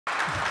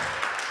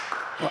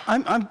Well,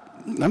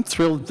 I'm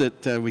thrilled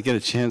that we get a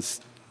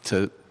chance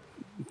to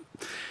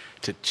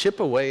chip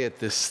away at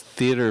this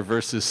theater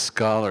versus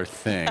scholar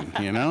thing.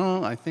 You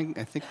know, I think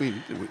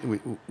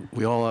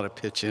we all ought to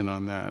pitch in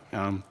on that.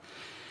 I'm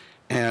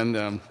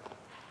going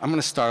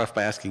to start off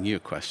by asking you a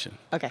question.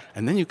 Okay.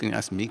 And then you can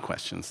ask me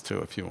questions too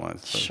if you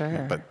want. So,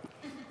 sure. But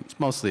it's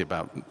mostly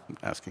about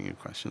asking you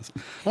questions.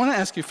 I want to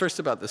ask you first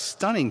about the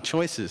stunning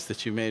choices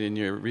that you made in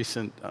your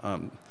recent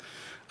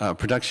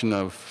production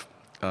of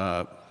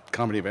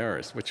Comedy of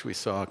Errors, which we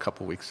saw a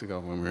couple weeks ago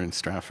when we were in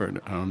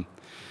Stratford. You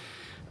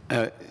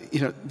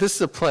know, this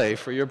is a play,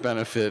 for your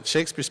benefit.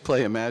 Shakespeare's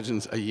play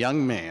imagines a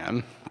young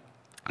man,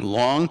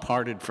 long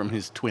parted from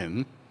his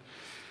twin,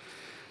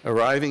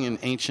 arriving in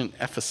ancient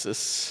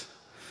Ephesus,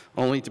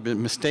 only to be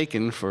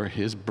mistaken for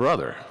his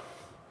brother,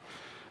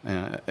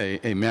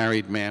 a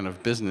married man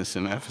of business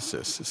in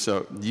Ephesus.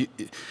 So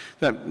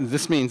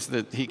this means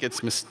that he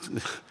gets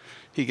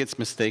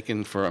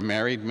mistaken for a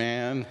married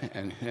man,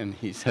 and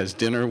he has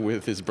dinner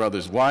with his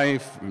brother's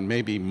wife, and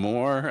maybe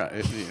more,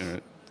 you know,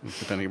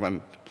 depending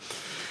on.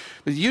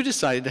 But you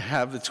decided to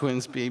have the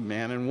twins be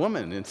man and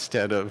woman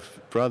instead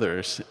of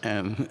brothers,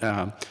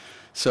 and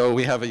so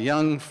we have a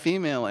young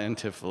female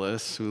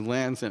Antipholus who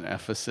lands in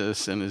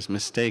Ephesus and is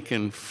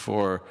mistaken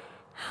for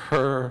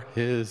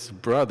his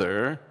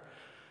brother,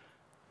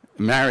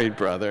 married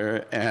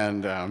brother,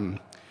 and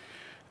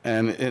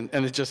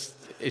it just.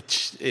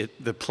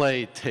 The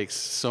play takes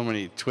so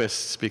many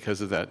twists because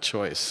of that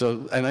choice.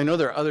 So, and I know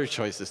there are other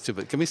choices too,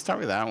 but can we start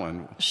with that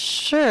one?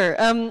 Sure.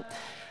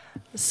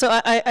 So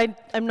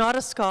I'm not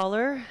a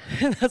scholar.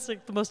 That's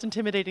like the most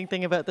intimidating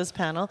thing about this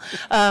panel.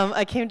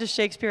 I came to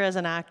Shakespeare as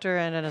an actor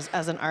and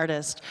as an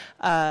artist,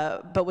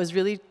 but was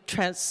really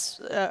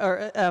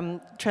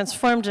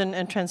transformed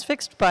and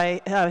transfixed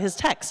by his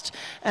text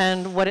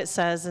and what it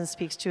says and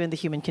speaks to in the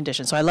human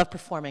condition. So I love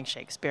performing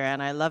Shakespeare,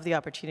 and I love the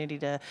opportunity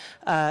to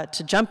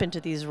jump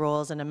into these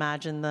roles and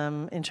imagine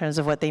them in terms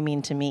of what they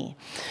mean to me.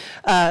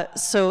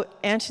 So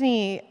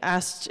Anthony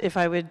asked if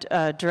I would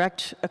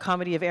direct a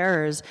Comedy of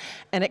Errors,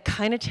 and it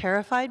kind of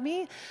terrified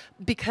me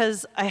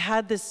because I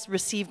had this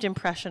received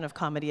impression of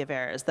Comedy of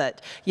Errors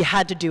that you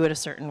had to do it a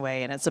certain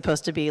way, and it's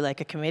supposed to be like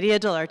a commedia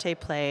dell'arte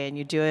play, and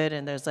you do it,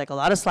 and there's like a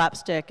lot of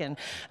slapstick, and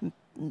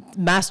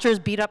masters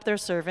beat up their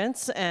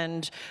servants,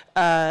 and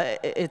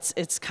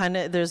it's kind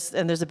of there's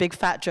a big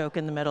fat joke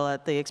in the middle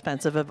at the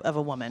expense of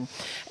a woman,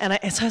 and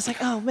so I was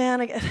like, oh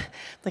man, I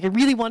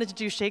really wanted to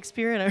do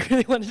Shakespeare, and I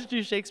really wanted to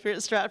do Shakespeare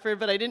at Stratford,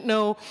 but I didn't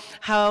know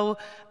how.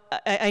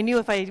 I knew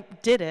if I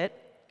did it,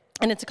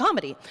 and it's a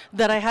comedy,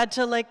 that I had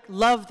to like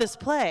love this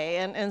play,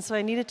 and so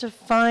I needed to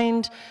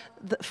find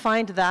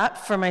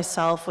that for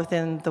myself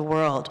within the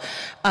world.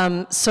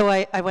 So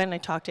I went and I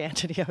talked to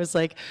Anthony. I was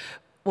like,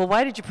 well,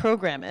 why did you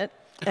program it?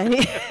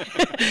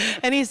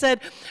 And he said,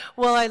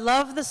 well, I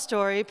love the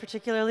story,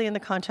 particularly in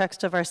the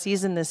context of our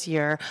season this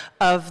year,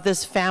 of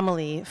this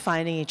family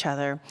finding each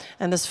other,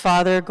 and this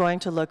father going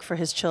to look for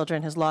his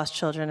children, his lost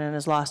children and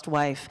his lost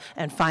wife,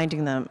 and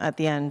finding them at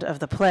the end of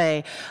the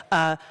play.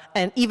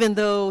 And even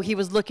though he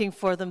was looking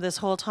for them this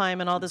whole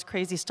time and all this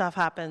crazy stuff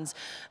happens,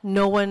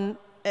 no one,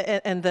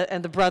 and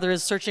the brother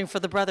is searching for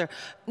the brother.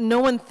 No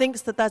one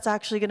thinks that that's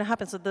actually going to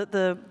happen. So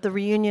the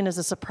reunion is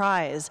a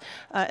surprise,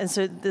 and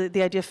so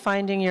the idea of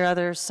finding your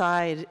other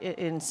side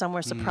in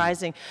somewhere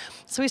surprising.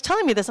 So he's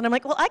telling me this, and I'm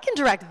like, well, I can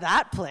direct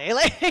that play.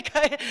 Like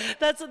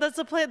that's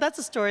a play. That's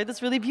a story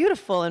that's really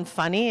beautiful and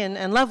funny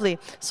and lovely.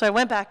 So I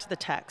went back to the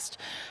text,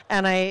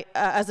 and I,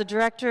 as a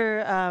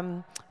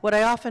director, what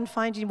I often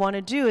find you want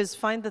to do is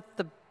find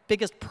the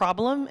biggest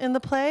problem in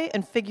the play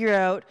and figure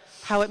out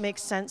how it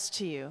makes sense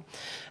to you.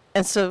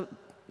 And so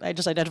I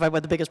just identified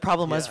what the biggest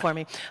problem was for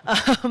me.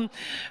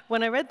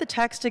 When I read the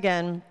text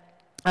again,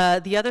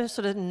 the other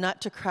sort of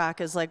nut to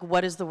crack is like,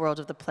 what is the world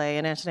of the play?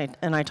 And Anthony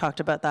and I talked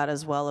about that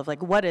as well, of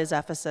like, what is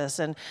Ephesus?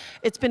 And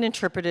it's been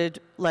interpreted,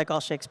 like all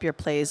Shakespeare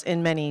plays,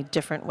 in many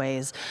different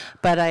ways.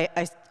 But I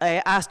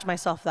asked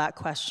myself that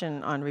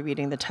question on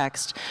rereading the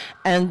text,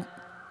 and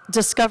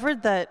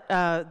discovered that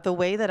the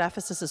way that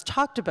Ephesus is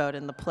talked about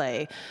in the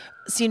play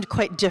seemed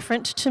quite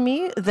different to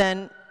me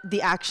than the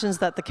actions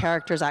that the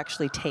characters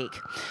actually take.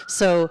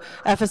 So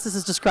Ephesus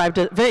is described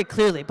very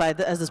clearly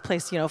as this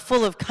place, you know,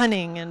 full of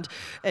cunning and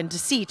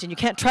deceit, and you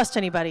can't trust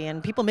anybody,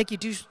 and people make you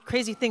do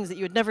crazy things that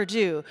you would never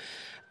do.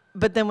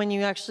 But then when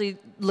you actually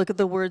look at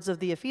the words of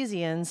the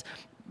Ephesians,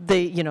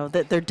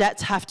 that their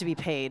debts have to be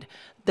paid.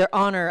 Their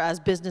honor as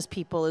business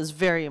people is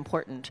very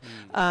important.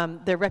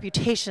 Their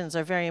reputations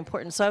are very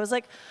important. So I was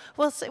like,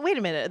 well, wait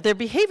a minute. They're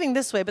behaving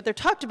this way, but they're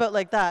talked about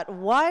like that.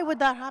 Why would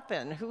that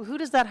happen? Who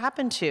does that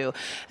happen to?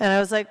 And I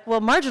was like,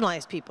 well,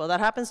 marginalized people. That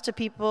happens to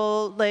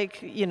people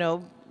like, you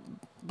know,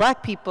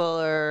 black people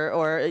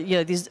or you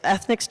know, these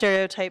ethnic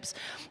stereotypes.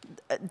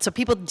 So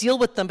people deal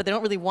with them, but they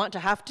don't really want to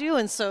have to,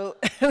 and so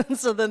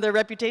so then their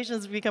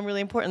reputations become really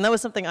important. That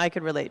was something I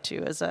could relate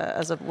to as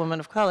a woman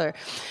of color.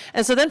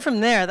 And so then from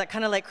there, that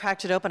kind of like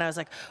cracked it open. I was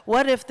like,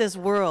 what if this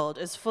world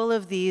is full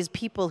of these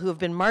people who have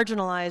been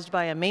marginalized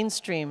by a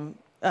mainstream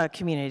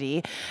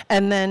community,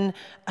 and then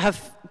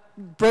have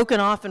broken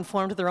off and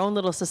formed their own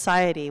little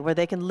society where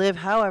they can live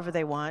however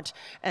they want,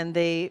 and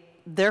they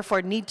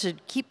therefore need to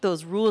keep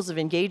those rules of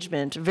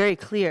engagement very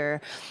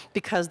clear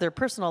because their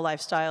personal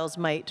lifestyles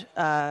might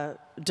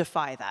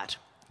defy that.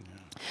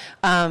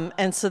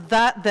 And so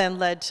that then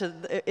led to,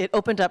 it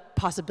opened up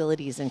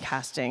possibilities in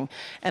casting,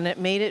 and it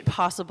made it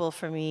possible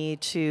for me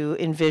to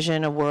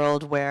envision a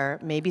world where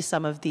maybe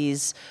some of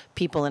these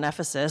people in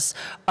Ephesus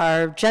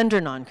are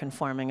gender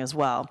non-conforming as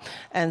well.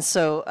 And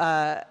so,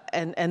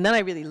 and then I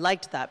really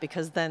liked that,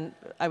 because then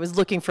I was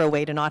looking for a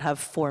way to not have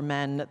 4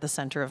 men at the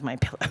center of my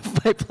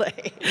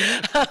play.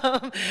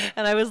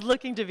 And I was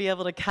looking to be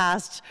able to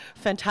cast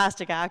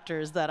fantastic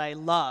actors that I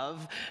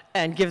love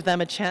and give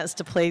them a chance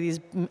to play these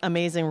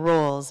amazing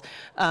roles,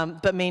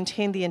 but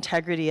maintain the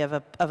integrity of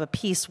a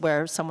piece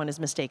where someone is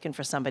mistaken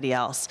for somebody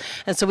else.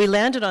 And so we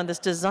landed on this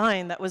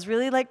design that was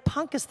really like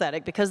punk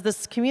aesthetic, because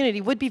this community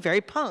would be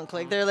very punk.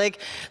 Like they're like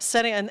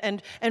setting,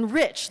 and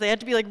rich. They had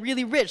to be like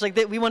really rich. Like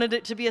we wanted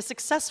it to be a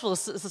successful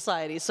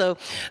society. So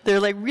they're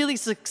like really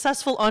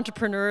successful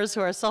entrepreneurs who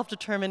are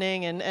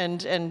self-determining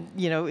and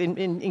you know,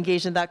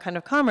 engaged in that kind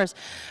of commerce.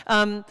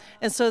 And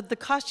so the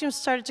costumes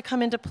started to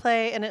come into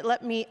play, and it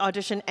let me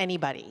audition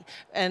anybody.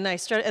 And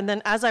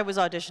then as I was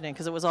auditioning,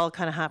 because it was all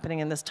kind of happening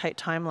in this tight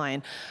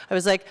timeline,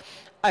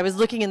 I was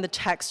looking in the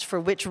text for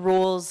which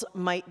roles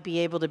might be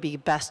able to be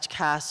best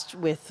cast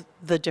with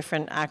the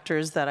different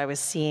actors that I was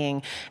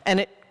seeing. And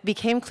it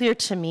became clear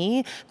to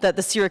me that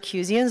the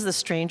Syracusans, the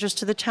strangers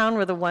to the town,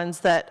 were the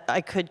ones that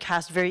I could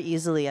cast very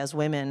easily as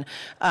women,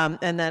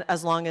 and that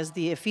as long as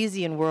the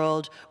Ephesian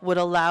world would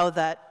allow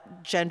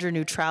that gender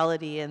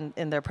neutrality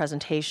in their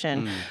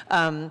presentation.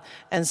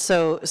 And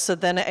so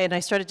then I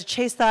started to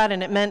chase that,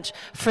 and it meant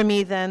for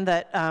me then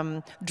that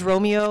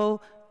Dromio,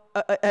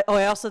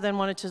 I also then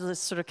wanted to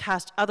sort of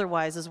cast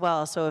otherwise as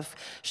well. So if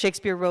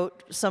Shakespeare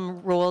wrote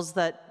some roles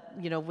that,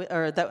 you know,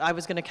 or that I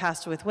was going to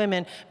cast with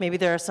women, maybe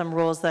there are some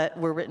roles that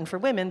were written for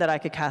women that I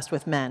could cast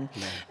with men.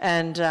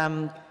 And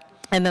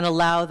then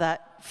allow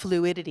that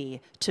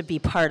fluidity to be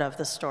part of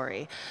the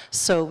story.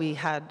 So we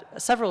had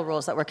several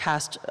roles that were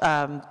cast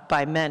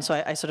by men.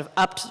 So I sort of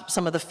upped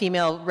some of the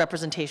female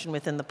representation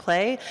within the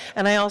play,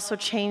 and I also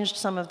changed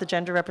some of the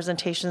gender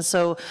representation.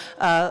 So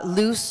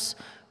Luce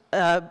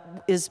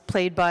is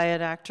played by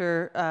an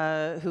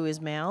actor who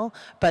is male,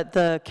 but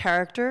the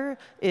character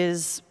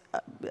is,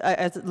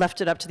 I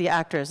left it up to the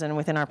actors, and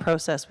within our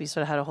process we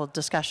sort of had a whole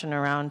discussion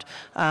around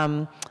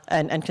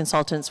and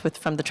consultants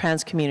from the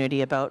trans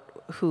community about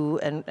who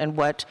and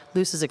what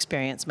Luce's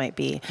experience might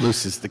be.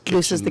 Luce is the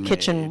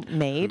kitchen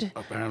maid.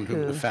 Around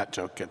whom the fat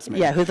joke gets made.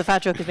 Yeah, who the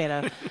fat joke is made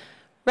of.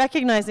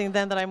 Recognizing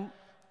then that I'm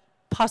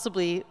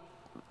possibly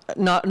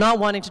not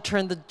wanting to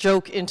turn the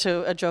joke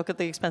into a joke at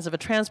the expense of a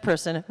trans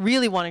person,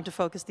 really wanting to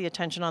focus the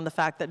attention on the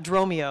fact that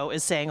Dromio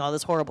is saying all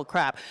this horrible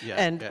crap,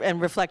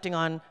 and reflecting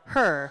on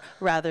her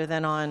rather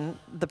than on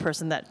the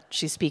person that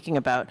she's speaking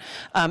about.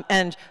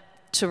 And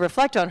to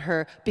reflect on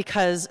her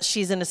because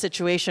she's in a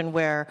situation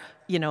where,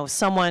 you know,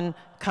 someone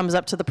comes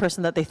up to the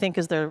person that they think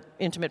is their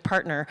intimate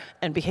partner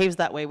and behaves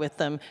that way with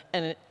them,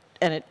 and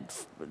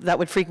that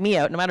would freak me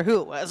out no matter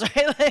who it was,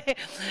 right?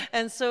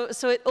 And so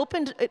it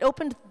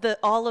opened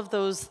all of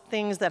those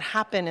things that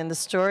happen in the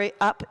story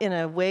up in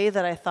a way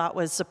that I thought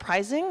was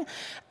surprising,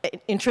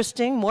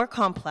 interesting, more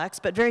complex,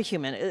 but very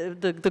human.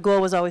 The goal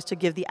was always to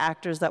give the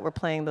actors that were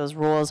playing those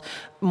roles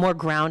more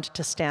ground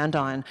to stand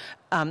on,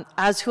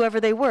 as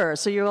whoever they were.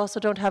 So you also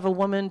don't have a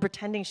woman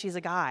pretending she's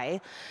a guy,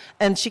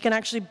 and she can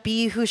actually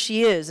be who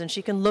she is, and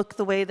she can look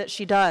the way that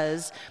she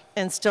does,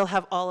 and still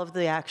have all of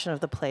the action of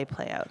the play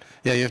out.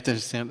 Yeah, you have to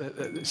understand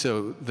that.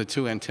 So the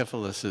two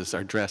Antipholuses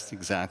are dressed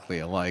exactly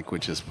alike,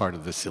 which is part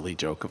of the silly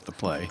joke of the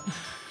play.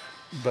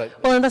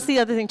 But well, and that's the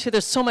other thing too.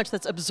 There's so much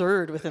that's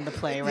absurd within the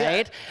play,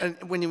 right? Yeah.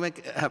 And when you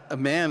make a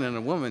man and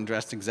a woman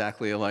dressed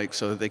exactly alike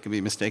so that they can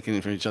be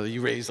mistaken for each other,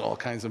 you raise all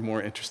kinds of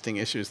more interesting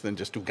issues than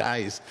just two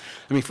guys.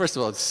 I mean, first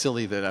of all, it's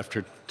silly that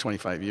after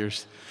 25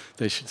 years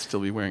they should still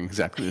be wearing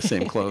exactly the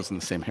same clothes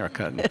and the same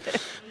haircut.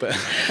 But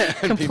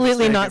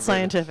completely not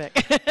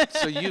scientific.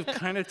 So you've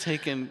kind of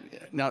taken,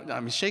 now, I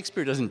mean,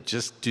 Shakespeare doesn't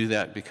just do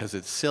that because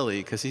it's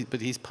silly,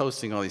 but he's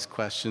posting all these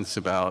questions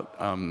about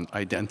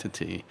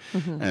identity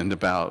and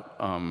about,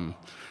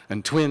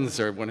 and twins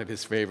are one of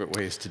his favorite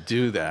ways to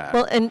do that.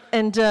 Well,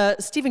 and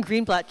Stephen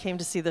Greenblatt came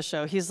to see the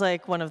show. He's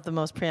like one of the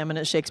most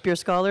preeminent Shakespeare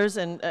scholars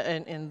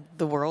in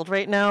the world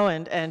right now,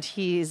 and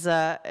he's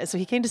so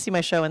he came to see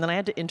my show, and then I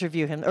had to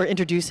interview him or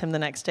introduce him the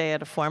next day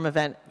at a forum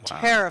event. Wow.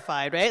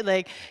 Terrified, right?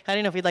 Like, I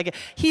didn't know if he'd like it.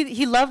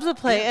 He loved the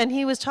play, and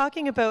he was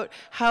talking about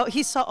how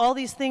he saw all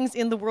these things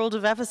in the world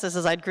of Ephesus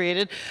as I'd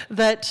created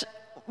that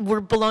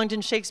belonged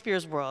in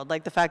Shakespeare's world,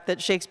 like the fact that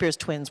Shakespeare's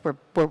twins were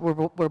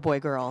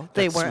boy-girl.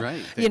 They weren't,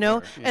 right. You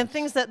know, yes. And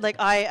things that, like,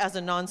 I, as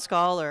a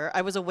non-scholar,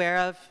 I was aware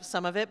of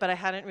some of it, but I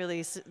hadn't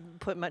really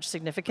put much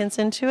significance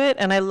into it,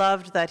 and I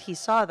loved that he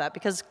saw that,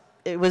 because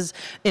it was,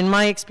 in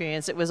my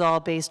experience, it was all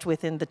based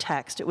within the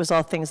text. It was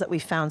all things that we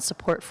found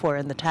support for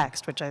in the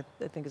text, which I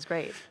think is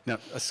great. Now,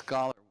 a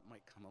scholar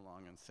might come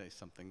along and say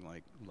something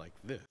like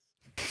this.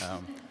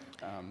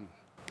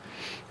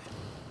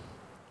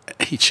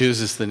 he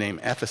chooses the name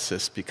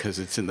Ephesus because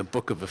it's in the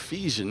book of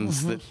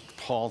Ephesians that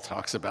Paul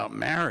talks about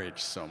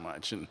marriage so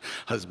much, and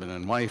husband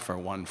and wife are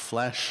one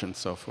flesh and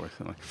so forth.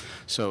 And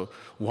so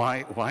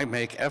why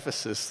make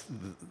Ephesus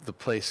the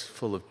place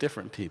full of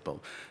different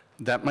people?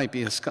 That might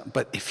be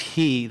but if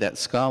that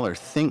scholar,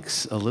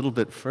 thinks a little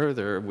bit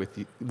further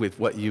with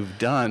what you've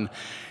done,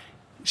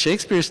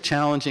 Shakespeare's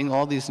challenging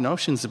all these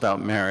notions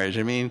about marriage.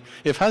 I mean,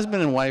 if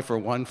husband and wife are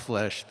one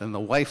flesh, then the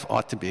wife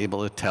ought to be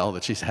able to tell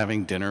that she's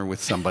having dinner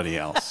with somebody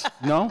else.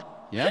 No?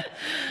 Yeah?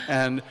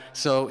 And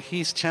so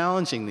he's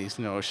challenging these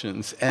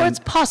notions. And well, it's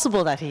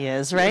possible that he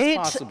is, right? It's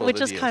possible Which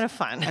that is he kind of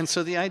fun. And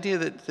so the idea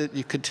that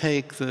you could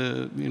take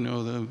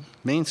the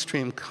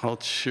mainstream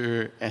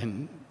culture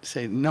and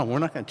say, no, we're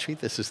not going to treat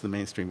this as the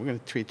mainstream. We're going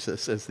to treat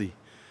this as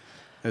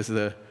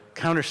the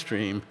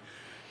counterstream.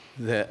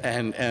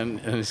 And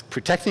is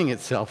protecting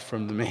itself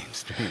from the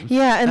mainstream.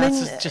 Yeah, and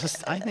that's then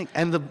just, I think,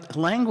 and the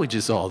language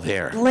is all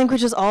there. The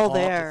language is all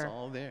there. It's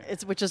all there.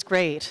 Which is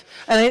great.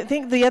 And I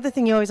think the other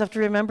thing you always have to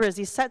remember is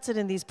he sets it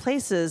in these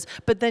places,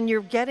 but then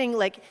you're getting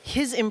like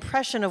his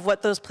impression of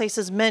what those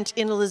places meant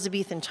in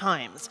Elizabethan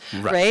times,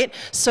 right?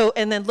 So,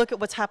 and then look at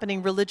what's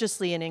happening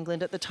religiously in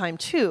England at the time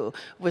too,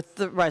 with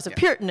the rise of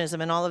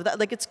Puritanism and all of that.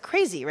 Like, it's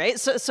crazy, right?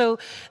 So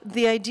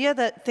the idea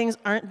that things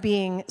aren't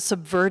being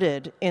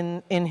subverted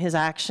in his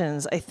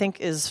actions, I think,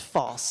 is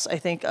false. I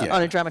think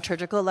on a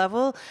dramaturgical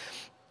level,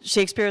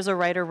 Shakespeare is a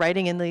writer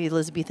writing in the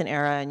Elizabethan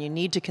era, and you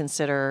need to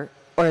consider,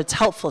 or it's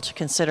helpful to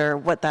consider,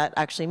 what that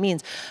actually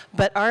means.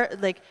 But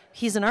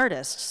he's an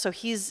artist, so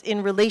he's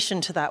in relation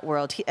to that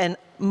world. And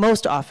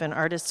most often,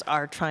 artists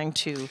are trying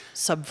to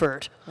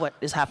subvert what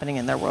is happening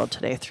in their world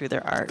today through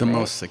their art. The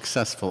most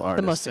successful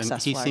artist. The most successful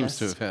and he artist.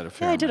 seems to have had a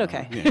fair I did amount.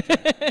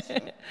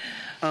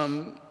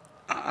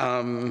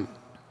 okay.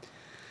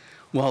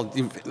 Well,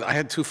 I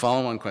had two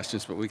follow-on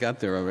questions, but we got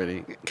there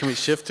already. Can we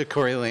shift to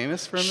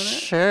Coriolanus for a minute?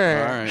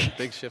 Sure. All right,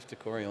 big shift to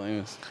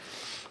Coriolanus.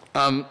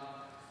 I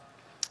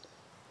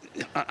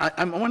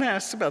want to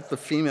ask about the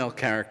female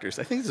characters.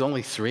 I think there's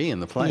only 3 in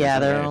the play. Yeah,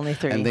 there are only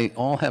 3. And they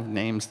all have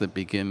names that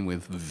begin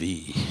with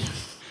V.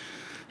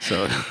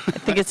 So I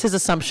think it's his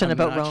assumption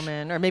about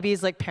Roman, or maybe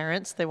he's like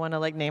parents. They want to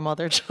like name all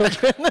their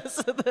children.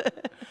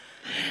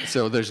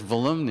 So there's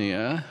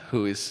Volumnia,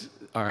 who is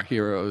our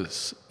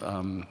hero's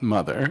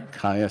mother,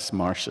 Caius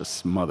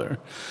Marcius' mother,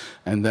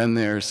 and then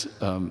there's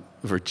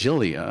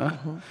Virgilia,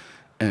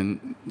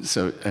 and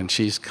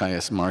she's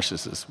Caius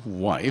Marcius'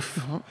 wife,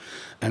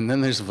 and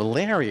then there's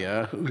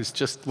Valeria, who's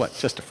just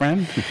a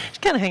friend. She's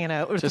kind of hanging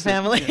out with the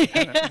family.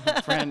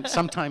 A friend,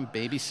 sometime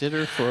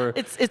babysitter for.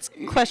 It's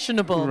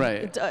questionable,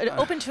 right?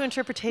 Open to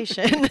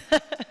interpretation.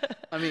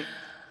 I mean,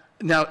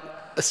 now.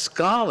 A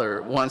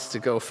scholar wants to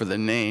go for the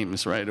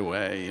names right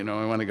away.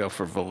 I want to go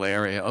for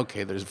Valeria.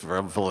 Okay, there's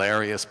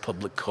Valerius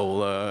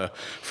Publicola,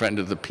 friend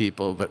of the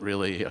people, but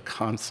really a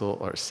consul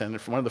or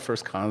senator, one of the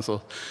first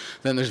consuls.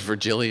 Then there's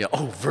Virgilia.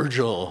 Oh,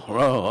 Virgil.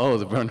 Oh,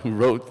 the one who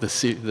wrote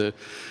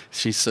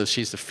she's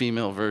the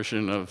female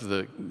version of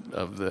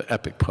the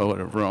epic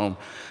poet of Rome,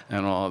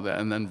 and all of that.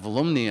 And then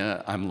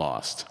Volumnia, I'm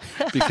lost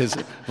because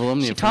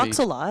Volumnia. She talks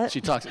a lot.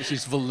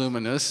 She's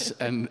voluminous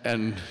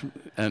and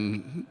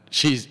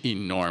she's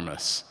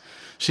enormous.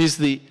 She's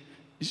the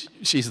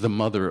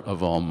mother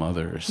of all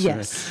mothers.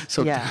 Yes.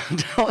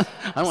 Right? So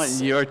I want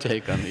your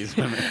take on these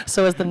women.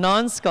 So as the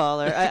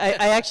non-scholar,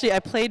 I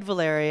played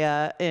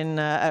Valeria in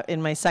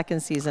my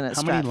second season at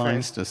Stratford. How many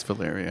lines does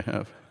Valeria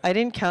have? I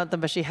didn't count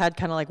them, but she had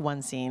kind of like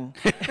one scene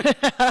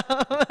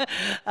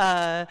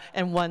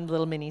and one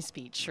little mini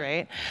speech,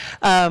 right?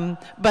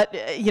 But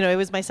it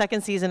was my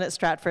second season at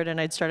Stratford, and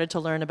I'd started to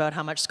learn about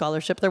how much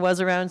scholarship there was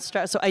around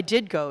Stratford. So I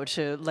did go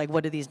to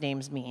what do these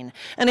names mean,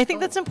 and I think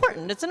that's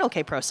important. It's an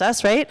okay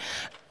process, right?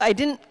 I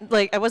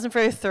wasn't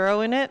very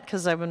thorough in it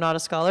because I'm not a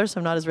scholar,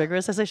 so I'm not as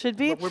rigorous as I should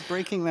be. But we're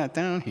breaking that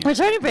down here. We're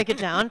trying to break it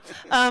down.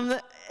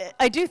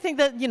 I do think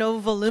that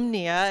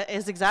Volumnia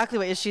is exactly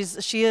what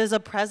she is a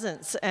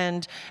presence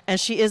and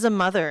she is a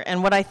mother.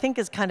 And what I think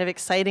is kind of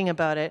exciting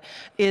about it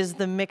is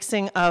the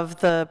mixing of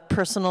the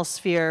personal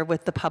sphere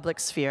with the public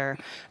sphere,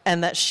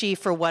 and that she,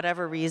 for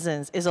whatever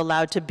reasons, is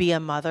allowed to be a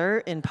mother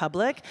in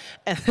public,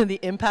 and the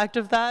impact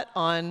of that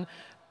on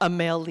a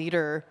male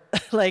leader.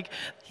 Like,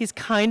 he's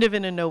kind of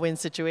in a no-win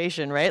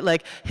situation, right?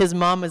 Like, his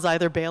mom is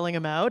either bailing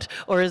him out,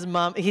 or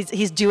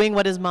he's doing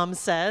what his mom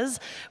says.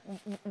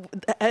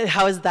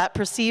 How is that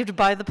perceived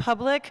by the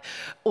public?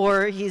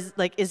 Or he's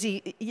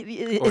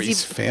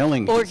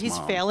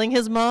failing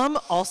his mom,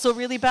 also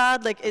really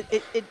bad.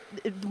 Like,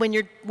 when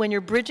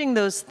you're bridging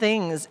those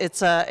things,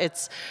 it's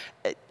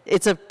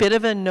a bit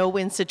of a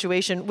no-win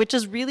situation, which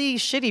is really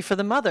shitty for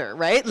the mother,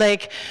 right?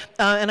 Like,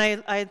 and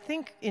I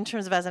think in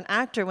terms of as an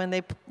actor,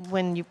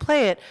 when you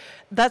play it,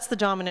 that's the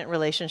dominant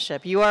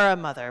relationship. You are a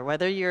mother,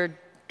 whether you're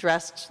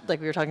dressed like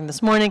we were talking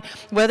this morning,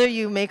 whether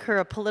you make her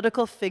a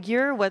political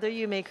figure, whether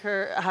you make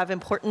her have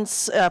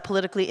importance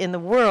politically in the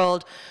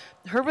world.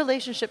 Her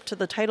relationship to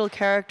the title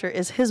character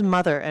is his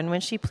mother, and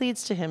when she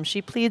pleads to him,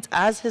 she pleads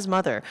as his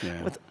mother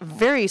with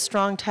very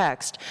strong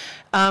text.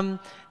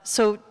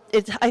 So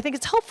I think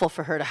it's helpful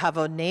for her to have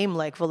a name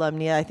like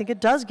Volumnia. I think it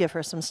does give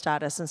her some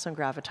status and some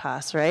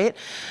gravitas, right?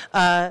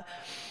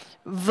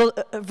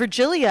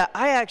 Virgilia,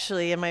 I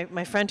actually, and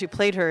my friend who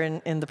played her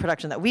in the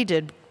production that we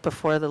did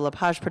before the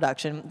Lepage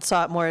production,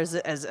 saw it more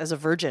as a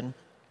virgin.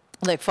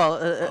 Like,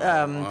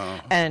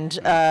 and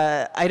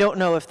I don't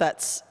know if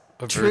that's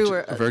true or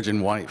a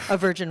virgin wife. A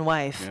virgin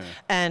wife. Yeah.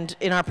 And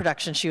in our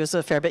production, she was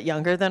a fair bit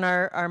younger than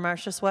our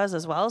Marcius was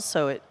as well,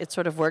 so it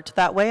sort of worked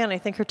that way, and I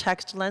think her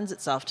text lends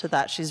itself to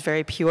that. She's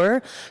very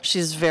pure,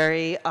 she's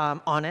very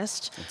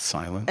honest. It's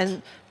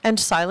silent. And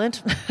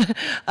silent.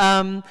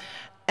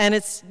 And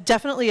it's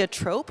definitely a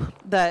trope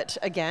that,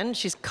 again,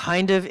 she's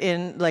kind of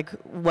in, like,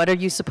 what are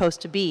you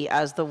supposed to be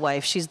as the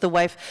wife? She's the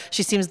wife,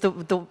 she seems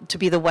to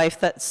be the wife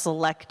that's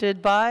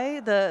selected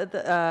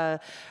by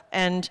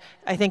and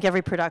I think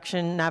every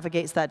production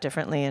navigates that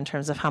differently in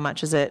terms of how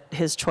much is it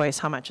his choice,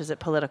 how much is it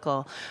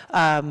political,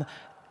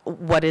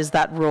 what is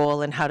that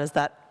role, and how does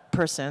that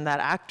person, that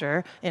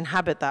actor,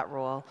 inhabit that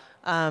role.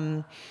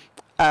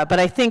 But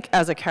I think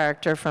as a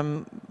character,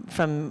 from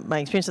my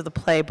experience of the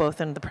play, both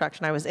in the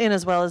production I was in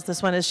as well as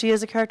this one, is she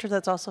is a character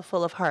that's also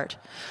full of heart.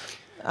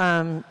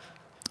 And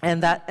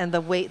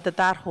the weight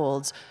that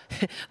holds,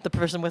 the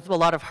person with a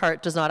lot of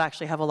heart does not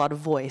actually have a lot of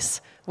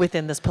voice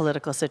within this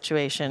political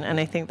situation.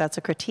 And I think that's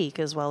a critique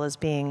as well as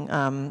being,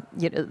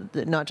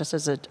 not just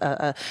as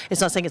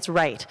it's not saying it's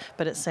right,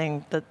 but it's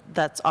saying that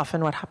that's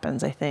often what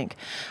happens, I think.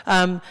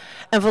 And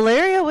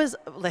Valeria was,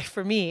 like,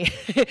 for me,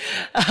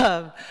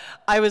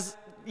 I was,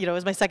 it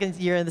was my second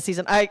year in the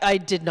season. I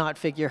did not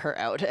figure her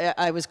out.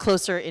 I was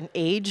closer in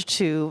age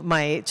to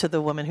the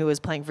woman who was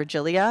playing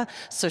Virgilia,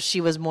 so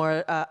she was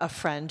more a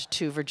friend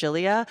to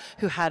Virgilia,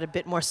 who had a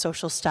bit more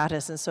social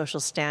status and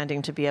social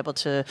standing to be able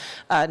to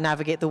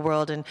navigate the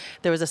world. And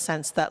there was a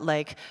sense that,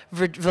 like,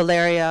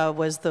 Valeria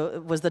was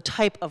the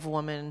type of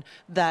woman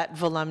that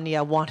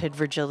Volumnia wanted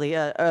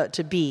Virgilia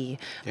to be,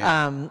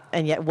 and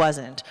yet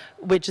wasn't,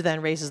 which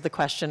then raises the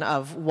question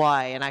of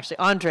why. And actually,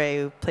 Andre,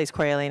 who plays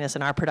Coriolanus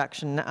in our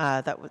production,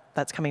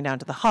 that's coming down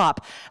to the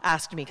Hop,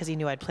 asked me, because he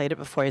knew I'd played it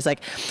before, he's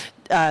like,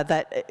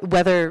 that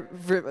whether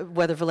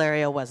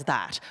Valeria was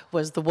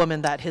the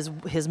woman that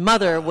his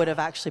mother would have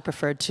actually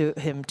preferred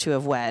him to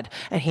have wed,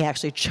 and he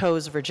actually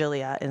chose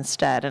Virgilia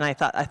instead. And I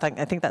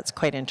think that's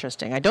quite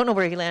interesting. I don't know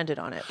where he landed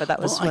on it, but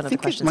that was one of the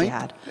questions he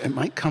had. It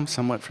might come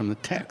somewhat from the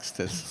text,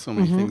 as so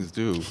many things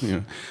do.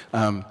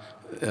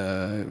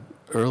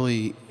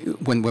 Early,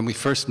 when we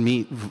first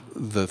meet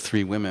the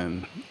three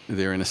women,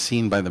 they're in a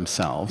scene by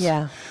themselves.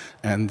 Yeah.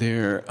 And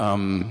they're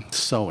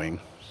sewing,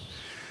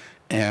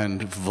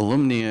 and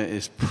Volumnia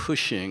is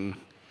pushing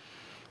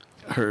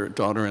her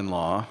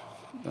daughter-in-law,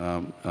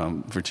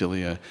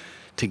 Virgilia,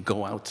 to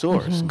go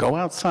outdoors, go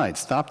outside,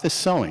 stop this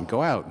sewing,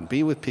 go out and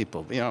be with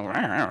people,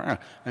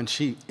 and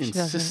she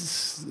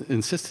insists,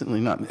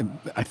 insistently not.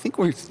 I think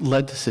we're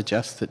led to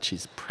suggest that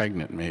she's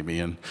pregnant, maybe,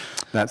 and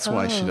that's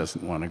why she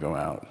doesn't want to go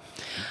out.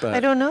 But, I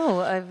don't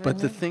know. But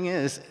the thing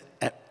is,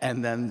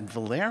 and then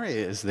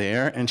Valeria is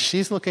there, and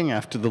she's looking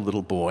after the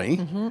little boy,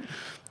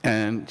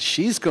 and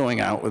she's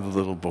going out with the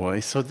little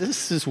boy. So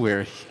this is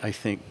where I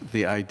think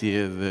the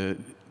idea that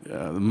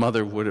the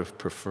mother would have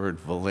preferred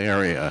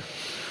Valeria,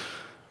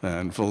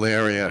 and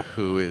Valeria,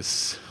 who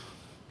is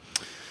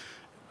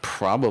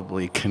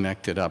probably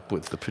connected up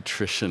with the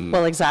patrician.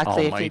 Well,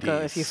 exactly.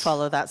 almighties. If you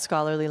follow that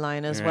scholarly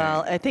line as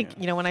well, I think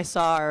when I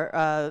saw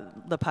our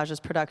Lepage's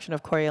production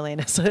of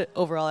Coriolanus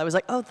overall, I was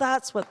like, oh,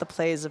 that's what the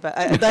play is about.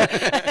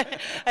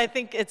 I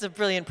think it's a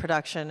brilliant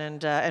production,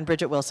 and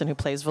Bridget Wilson, who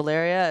plays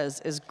Valeria,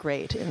 is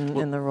great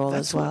in the role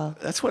as well.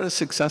 That's what a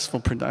successful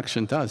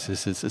production does.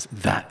 Is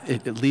that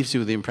it leaves you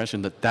with the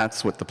impression that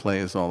that's what the play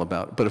is all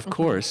about. But of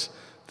course,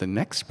 the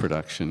next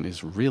production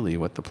is really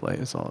what the play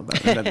is all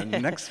about. And then the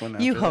next one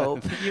after You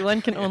hope.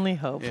 One can only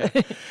hope.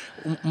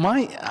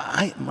 My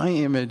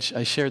image,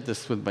 I shared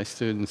this with my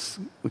students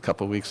a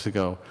couple of weeks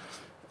ago.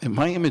 And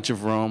my image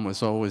of Rome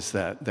was always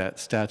that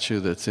statue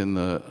that's in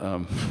the,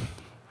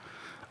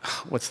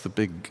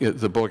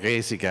 the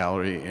Borghese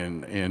Gallery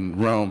in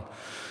Rome.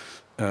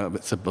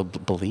 It's a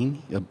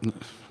Bellini?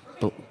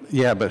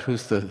 Yeah, but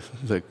who's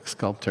the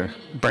sculptor?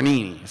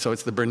 Bernini. So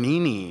it's the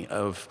Bernini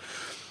of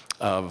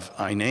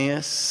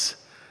Aeneas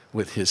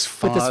with his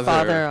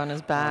father on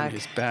his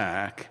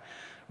back,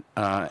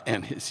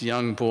 and his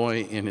young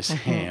boy in his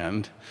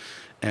hand,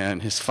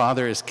 and his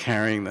father is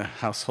carrying the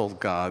household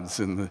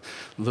gods, and the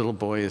little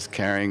boy is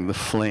carrying the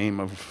flame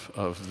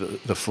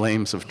of the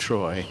flames of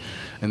Troy,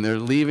 and they're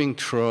leaving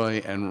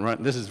Troy and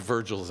run. This is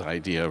Virgil's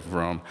idea of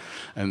Rome,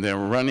 and they're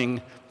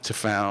running to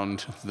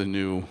found the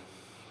new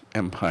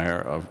empire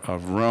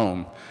of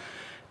Rome.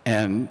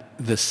 And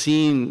the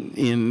scene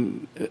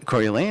in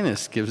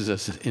Coriolanus gives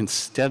us,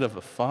 instead of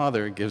a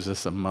father, gives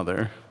us a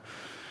mother.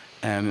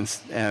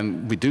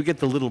 And we do get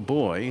the little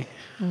boy.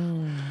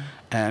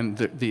 And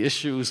the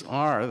issues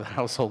are the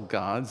household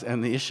gods,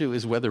 and the issue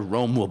is whether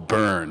Rome will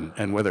burn,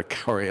 and whether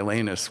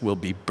Coriolanus will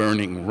be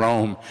burning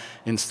Rome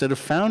instead of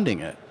founding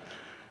it.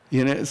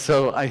 You know,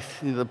 so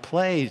the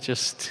play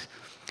just,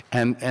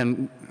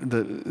 and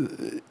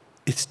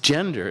it's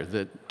gender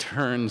that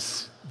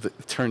turns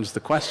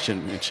the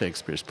question in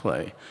Shakespeare's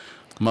play.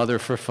 Mother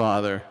for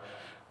father,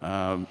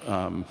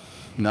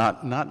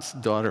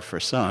 not daughter for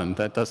son.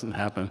 That doesn't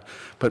happen.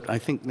 But I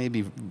think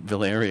maybe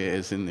Valeria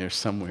is in there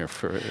somewhere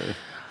for.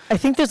 I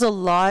think there's a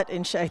lot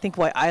in. I think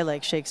why I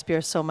like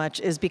Shakespeare so much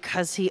is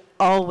because he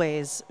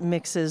always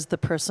mixes the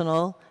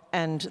personal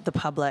and the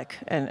public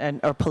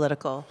or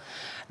political.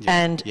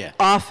 And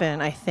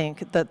often I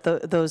think that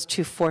those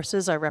two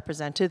forces are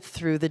represented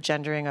through the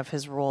gendering of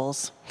his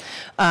roles.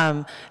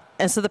 And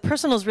so the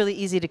personal is really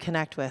easy to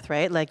connect with,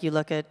 right? Like you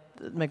look at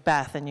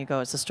Macbeth and you go,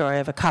 it's the story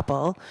of a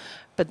couple,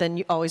 but then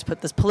you always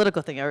put this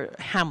political thing, or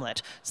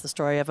Hamlet, it's the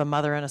story of a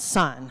mother and a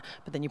son,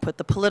 but then you put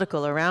the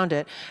political around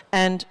it.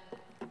 And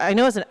I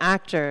know as an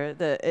actor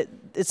that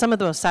it's some of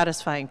the most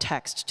satisfying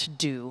text to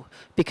do,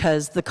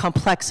 because the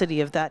complexity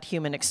of that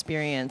human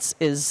experience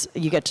is,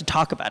 you get to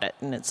talk about it,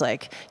 and it's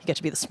like you get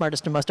to be the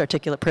smartest and most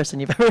articulate person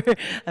you've ever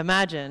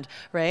imagined,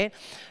 right?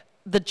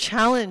 The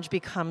challenge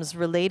becomes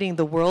relating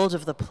the world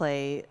of the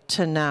play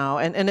to now,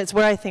 and it's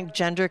where I think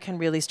gender can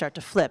really start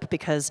to flip,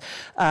 because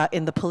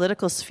in the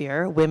political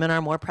sphere, women are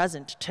more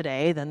present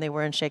today than they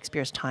were in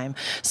Shakespeare's time.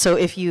 So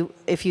if you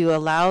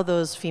allow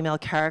those female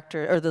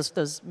characters, or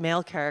those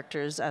male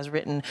characters as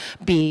written,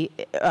 be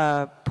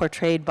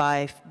portrayed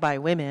by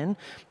women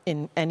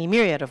in any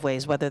myriad of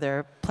ways, whether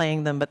they're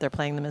playing them but they're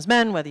playing them as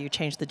men, whether you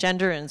change the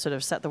gender and sort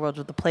of set the world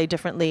of the play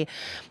differently,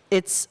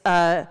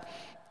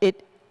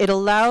 it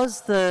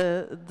allows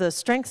the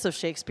strengths of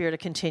Shakespeare to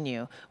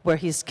continue, where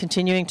he's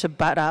continuing to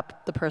butt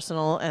up the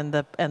personal and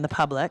the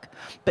public,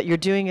 but you're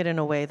doing it in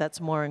a way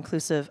that's more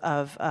inclusive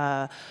of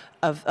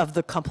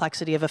the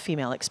complexity of a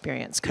female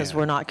experience, because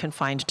we're not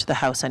confined to the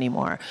house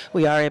anymore.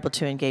 We are able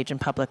to engage in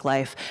public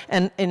life.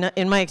 And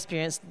in my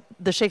experience,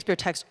 the Shakespeare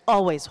text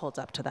always holds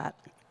up to that.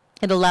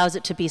 It allows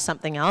it to be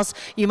something else.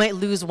 You might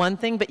lose one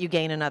thing, but you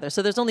gain another.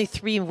 So there's only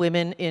 3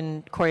 women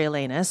in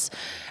Coriolanus,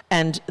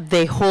 and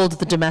they hold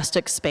the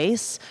domestic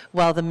space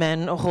while the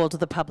men hold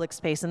the public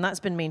space, and that's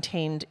been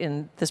maintained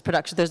in this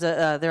production.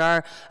 There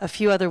are a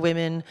few other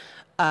women,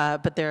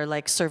 but they're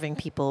like serving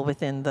people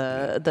within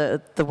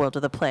the world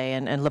of the play,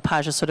 and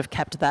Lepage has sort of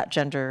kept that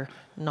gender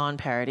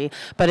non-parody.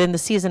 But in the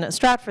season at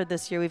Stratford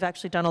this year, we've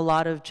actually done a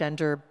lot of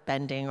gender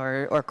bending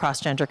or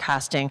cross-gender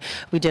casting.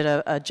 We did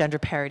a gender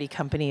parody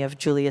company of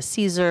Julius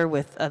Caesar,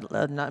 with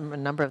a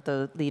number of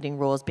the leading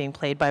roles being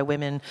played by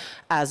women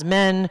as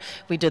men.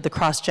 We did the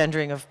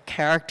cross-gendering of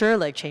character,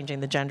 like changing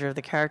the gender of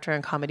the character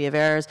in Comedy of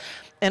Errors.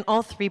 And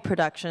all 3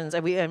 productions,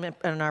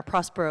 and our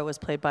Prospero was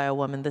played by a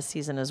woman this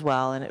season as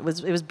well, and it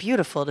was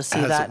beautiful to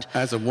see that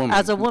as a woman.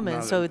 As a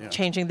woman, so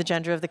changing the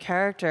gender of the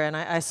character. And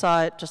I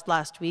saw it just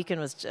last week,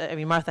 and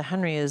Martha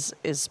Henry is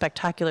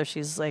spectacular.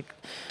 She's like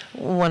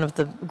one of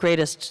the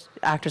greatest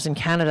actors in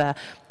Canada,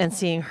 and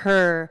seeing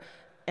her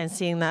and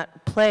seeing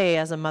that play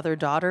as a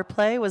mother-daughter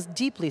play was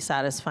deeply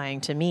satisfying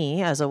to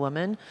me as a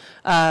woman.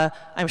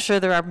 I'm sure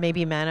there are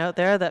maybe men out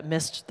there that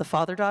missed the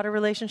father-daughter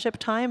relationship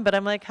time, but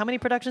I'm like, how many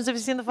productions have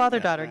you seen the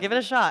father-daughter? Give it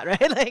a shot,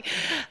 right?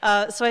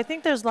 So I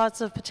think there's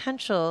lots of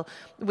potential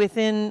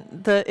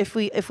within if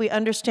we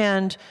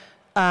understand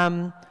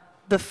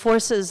the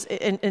forces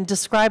and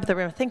describe them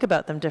or think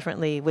about them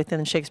differently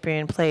within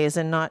Shakespearean plays,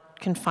 and not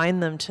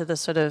confine them to the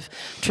sort of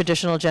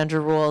traditional gender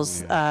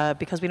roles,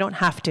 because we don't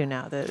have to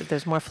now.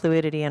 There's more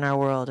fluidity in our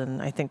world, and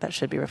I think that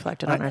should be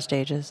reflected on our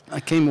stages.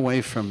 I came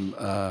away from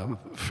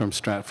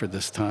Stratford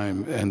this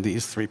time and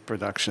these 3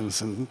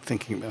 productions and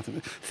thinking about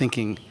them,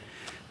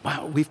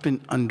 wow, we've been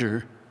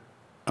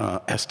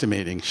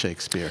estimating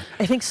Shakespeare.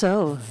 I think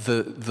so.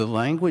 The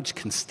language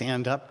can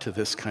stand up to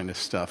this kind of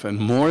stuff, and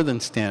more than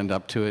stand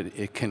up to it,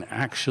 it can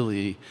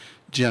actually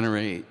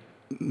generate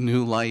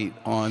new light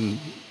on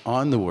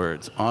the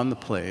words, on the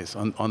plays,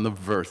 on the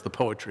verse, the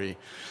poetry,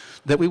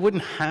 that we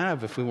wouldn't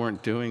have if we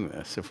weren't doing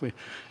this.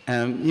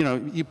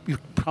 You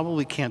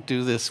probably can't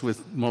do this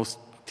with most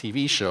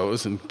TV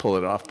shows and pull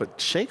it off, but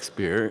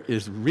Shakespeare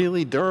is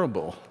really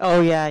durable.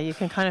 Oh yeah, you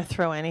can kind of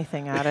throw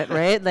anything at it,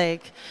 right?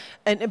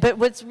 But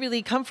what's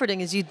really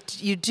comforting is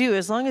you do,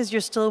 as long as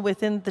you're still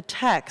within the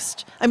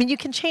text. I mean, you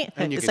can change.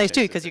 It's nice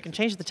too, because you can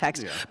change the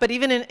text. Yeah. But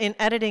even in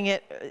editing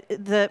it,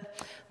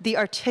 the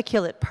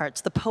articulate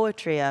parts, the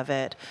poetry of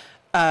it,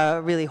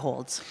 really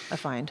holds, I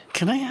find.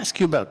 Can I ask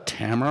you about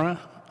Tamara?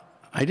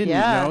 I didn't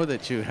know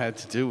that you had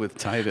to do with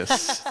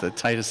Titus, the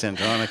Titus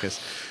Andronicus.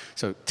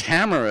 So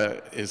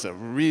Tamara is a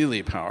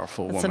really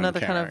powerful woman. It's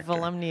another character.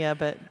 Kind of Volumnia,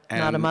 but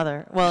not a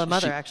mother. Well, a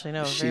mother actually,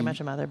 no, very much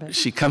a mother. But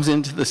she comes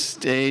onto the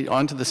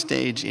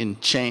stage in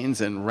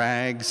chains and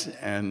rags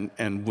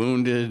and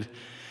wounded,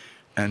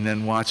 and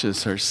then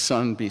watches her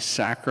son be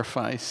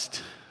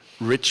sacrificed,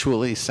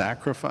 ritually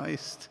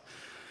sacrificed.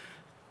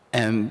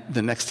 And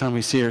the next time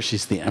we see her,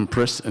 she's the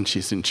empress, and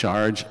she's in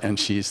charge, and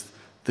she's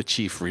the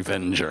chief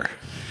revenger.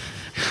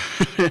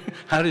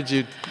 How did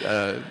you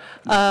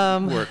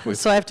work with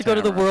So I have to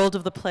Tamara? go to the world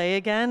of the play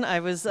again. I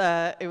was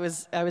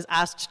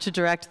asked to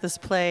direct this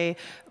play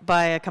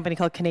by a company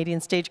called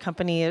Canadian Stage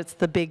Company. It's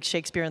the big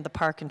Shakespeare in the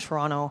Park in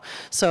Toronto.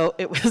 So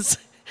it was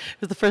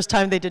It was the first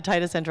time they did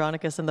Titus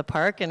Andronicus in the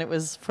park, and it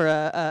was for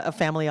a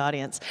family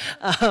audience.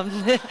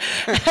 And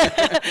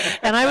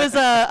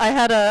I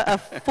had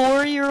a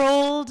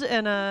 4-year-old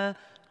and a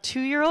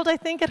 2-year-old, I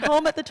think, at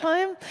home at the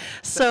time.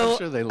 So I'm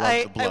sure they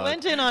loved the blood. I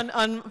went in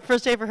on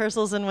first day of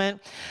rehearsals and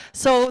went,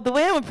 so the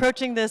way I'm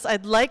approaching this,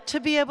 I'd like to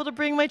be able to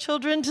bring my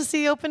children to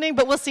see opening,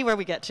 but we'll see where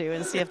we get to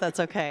and see if that's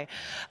okay.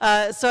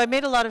 So I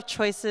made a lot of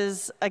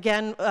choices.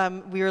 Again,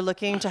 we were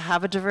looking to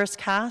have a diverse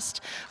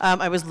cast.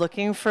 I was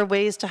looking for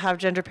ways to have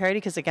gender parity,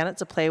 because again,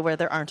 it's a play where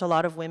there aren't a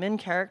lot of women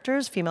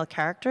characters, female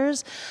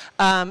characters,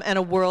 and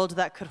a world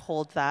that could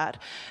hold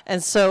that.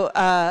 And so,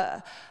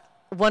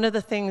 one of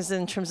the things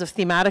in terms of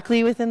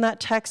thematically within that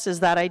text is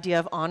that idea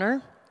of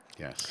honor.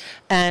 Yes.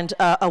 And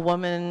a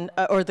woman,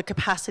 or the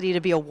capacity to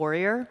be a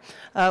warrior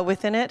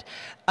within it.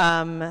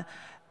 I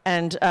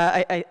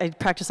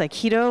practice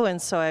Aikido,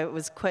 and so I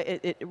was quite,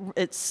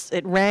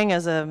 it rang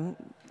as a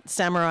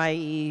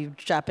samurai-y,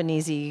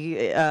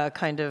 Japanese-y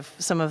kind of,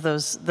 some of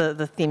those,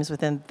 the themes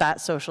within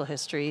that social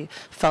history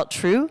felt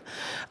true.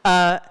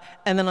 And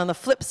then on the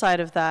flip side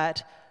of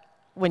that,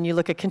 when you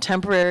look at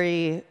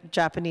contemporary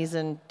Japanese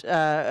and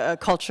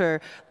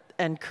culture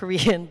and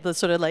Korean, the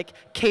sort of like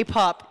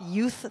K-pop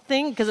youth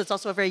thing, because it's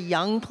also a very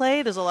young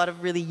play, there's a lot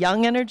of really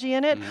young energy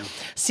in it,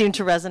 seemed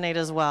to resonate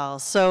as well.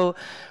 So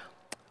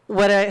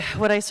what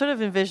I sort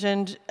of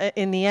envisioned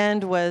in the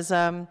end was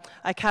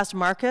I cast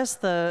Marcus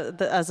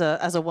as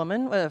a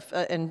woman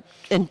and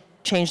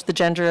changed the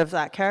gender of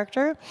that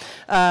character.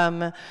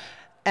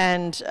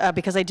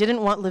 Because I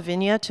didn't want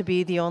Lavinia to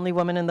be the only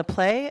woman in the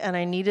play, and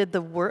I needed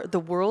the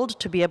world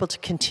to be able to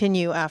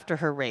continue after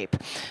her rape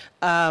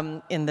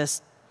in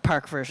this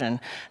park version.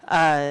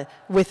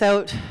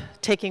 Without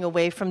taking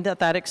away from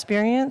that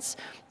experience,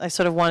 I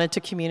sort of wanted to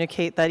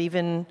communicate that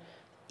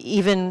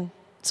even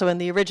so in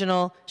the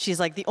original, she's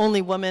like the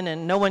only woman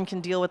and no one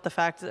can deal with the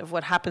fact of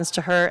what happens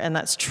to her, and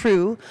that's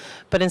true.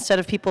 But instead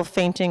of people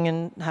fainting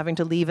and having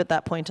to leave at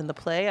that point in the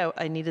play,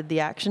 I needed the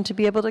action to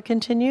be able to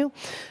continue.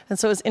 And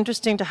so it was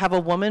interesting to have a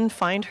woman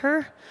find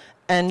her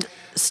and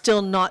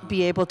still not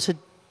be able to,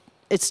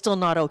 it's still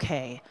not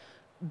okay,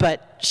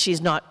 but she's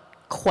not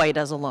quite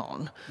as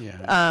alone.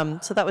 Yeah.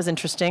 So that was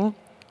interesting.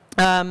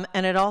 And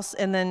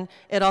then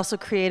it also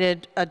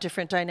created a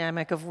different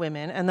dynamic of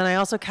women. And then I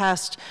also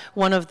cast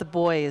one of the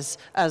boys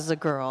as a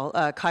girl.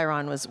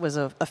 Chiron was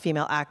a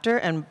female actor,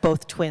 and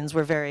both twins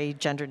were very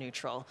gender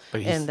neutral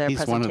in their presentation.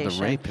 He's one of the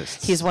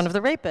rapists. He's one of the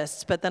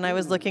rapists. But then I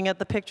was looking at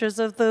the pictures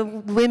of the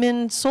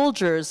women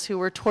soldiers who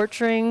were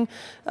torturing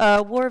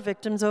war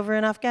victims over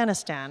in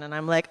Afghanistan. And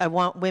I'm like, I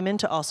want women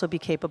to also be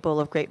capable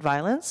of great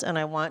violence. And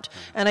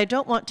I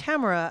don't want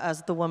Tamara,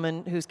 as the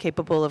woman who's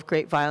capable of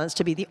great violence,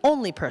 to be the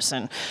only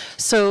person.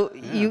 So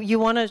you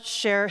want to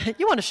share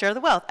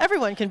the wealth.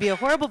 Everyone can be a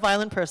horrible,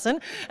 violent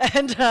person,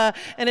 and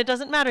it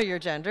doesn't matter your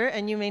gender,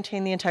 and you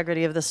maintain the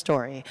integrity of the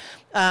story.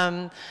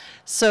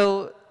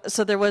 So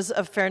there was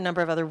a fair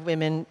number of other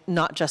women,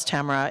 not just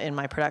Tamara, in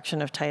my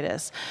production of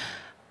Titus.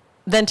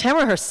 Then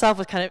Tamara herself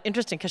was kind of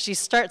interesting, because she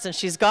starts and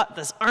she's got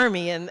this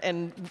army, and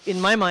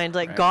in my mind,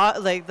 like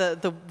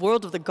the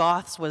world of the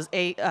Goths was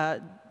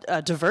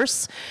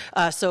diverse.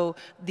 So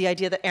the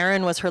idea that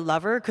Aaron was her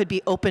lover could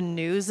be open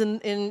news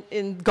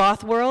in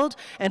Goth world,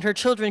 and her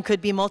children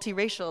could be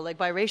multiracial, like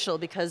biracial,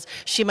 because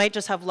she might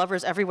just have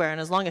lovers everywhere,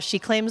 and as long as she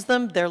claims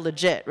them, they're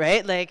legit,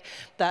 right? Like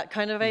that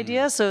kind of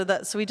idea. So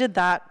we did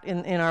that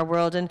in our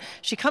world, and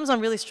she comes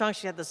on really strong.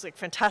 She had this like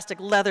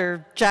fantastic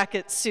leather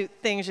jacket suit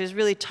thing. She was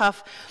really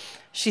tough.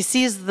 She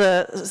sees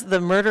the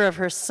murder of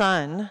her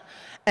son,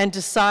 and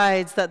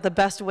decides that the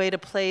best way to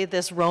play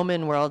this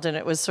Roman world, and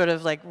it was sort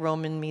of like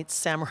Roman meets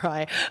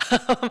samurai,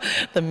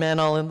 the men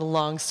all in the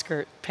long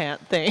skirt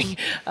pant thing,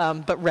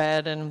 but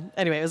red, and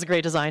anyway, it was a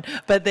great design.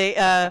 But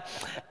the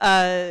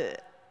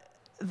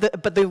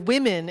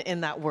women in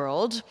that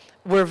world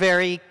were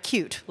very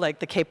cute, like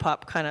the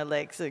K-pop kind of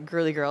like the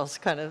girly girls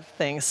kind of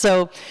thing.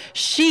 So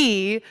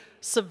she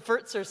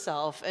subverts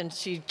herself, and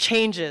she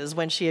changes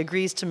when she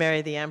agrees to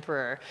marry the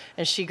emperor,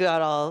 and she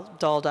got all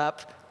dolled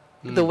up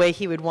the way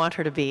he would want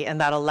her to be,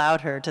 and that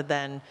allowed her to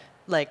then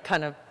like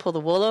kind of pull the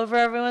wool over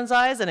everyone's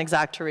eyes and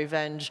exact her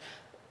revenge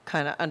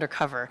kind of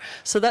undercover.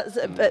 So that's,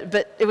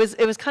 but it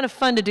was kind of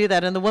fun to do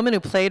that, and the woman who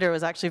played her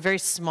was actually very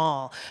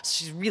small.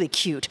 So she's really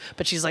cute,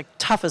 but she's like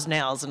tough as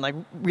nails and like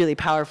really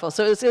powerful.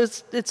 So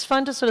it's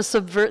fun to sort of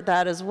subvert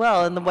that as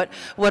well, and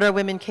what are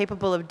women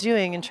capable of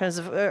doing in terms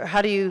of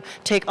how do you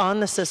take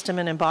on the system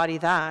and embody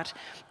that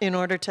in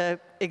order to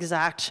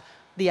exact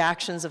the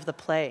actions of the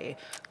play.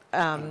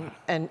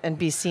 And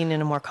be seen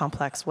in a more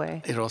complex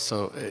way. It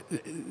also,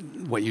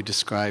 what you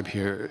describe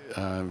here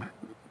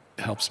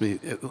helps me.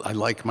 I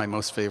like my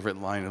most favorite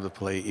line of the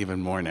play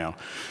even more now,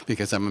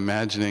 because I'm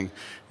imagining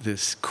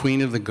this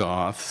queen of the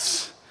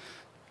Goths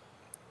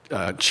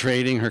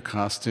trading her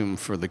costume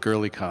for the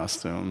girly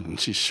costume, and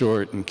she's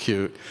short and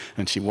cute,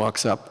 and she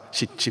walks up,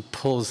 she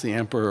pulls the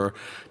emperor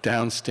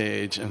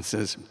downstage and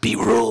says, "Be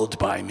ruled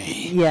by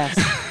me." Yes,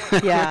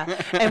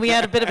 yeah, and we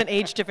had a bit of an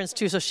age difference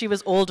too. So she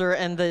was older,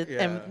 and the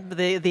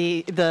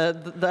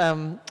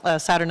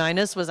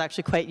Saturninus was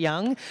actually quite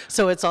young.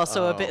 So it's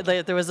also a bit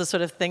like, there was a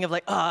sort of thing of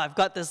like, oh, I've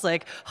got this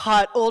like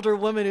hot older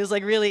woman who's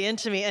like really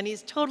into me, and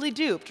he's totally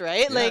duped,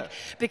 right? Yeah. Like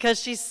because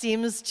she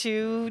seems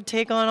to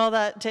take on all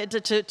that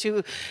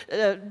to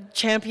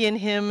champion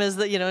him as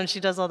the, you know, and she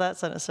does all that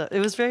sort of stuff. It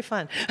was very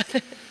fun.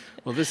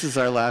 Well, this is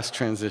our last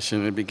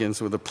transition. It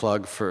begins with a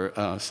plug for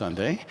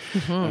Sunday.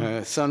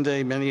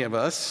 Sunday, many of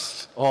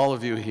us, all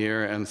of you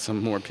here, and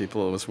some more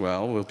people as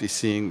well, will be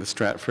seeing the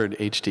Stratford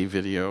HD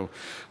video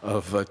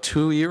of a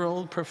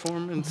 2-year-old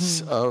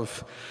performance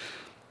of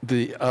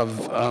the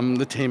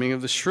Taming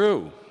of the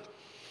Shrew.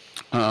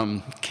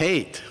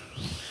 Kate.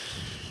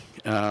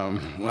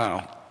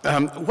 Wow.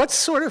 What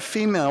sort of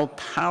female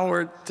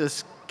power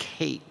does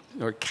Kate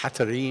or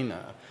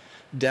Katerina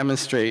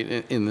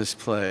demonstrate in this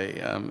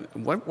play?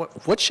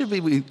 What should we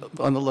be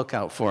on the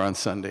lookout for on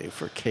Sunday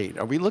for Kate?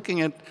 Are we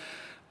looking at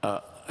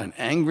an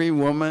angry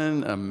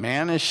woman, a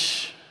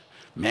mannish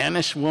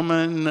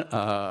woman?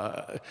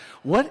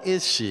 What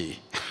is she?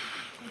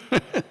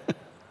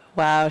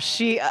 Wow,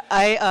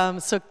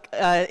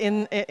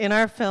 in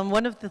our film,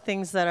 one of the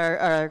things that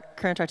our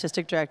current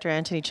artistic director,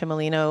 Anthony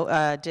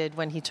Cimolino, did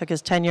when he took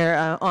his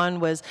tenure on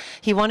was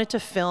he wanted to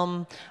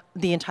film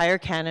the entire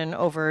canon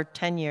over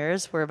 10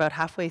 years. We're about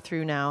halfway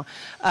through now.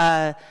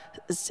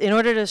 In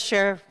order to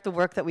share the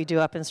work that we do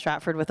up in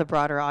Stratford with a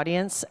broader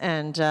audience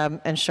and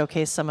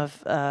showcase some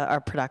of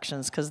our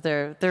productions, because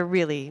they're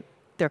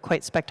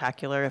quite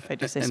spectacular, if I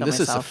do say so myself. And this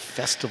is a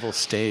festival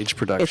stage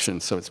production,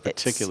 so it's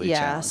particularly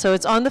challenging. Yeah, so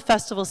it's on the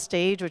festival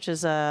stage, which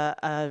is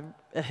a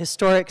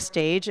historic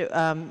stage.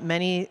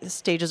 Many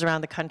stages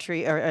around the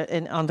country, or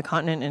on the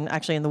continent, and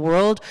actually in the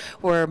world,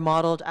 were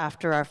modeled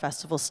after our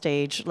festival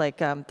stage, like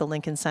the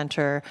Lincoln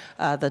Center,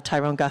 the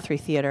Tyrone Guthrie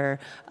Theatre.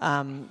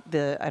 I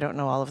don't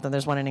know all of them.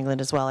 There's one in England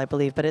as well, I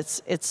believe. But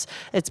it's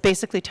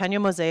basically Tanya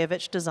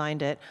Mosejevich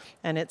designed it,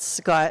 and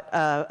it's got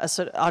a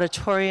sort of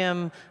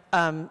auditorium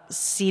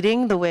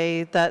seating the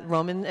way that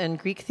Roman and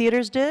Greek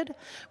theaters did,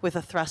 with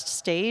a thrust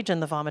stage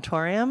and the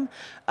vomitorium,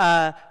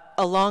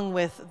 along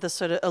with the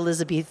sort of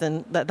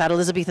Elizabethan, that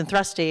Elizabethan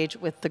thrust stage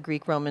with the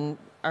Greek-Roman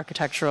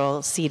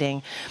architectural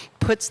seating,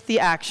 puts the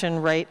action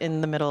right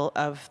in the middle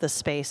of the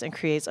space and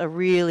creates a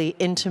really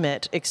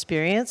intimate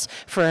experience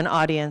for an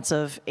audience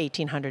of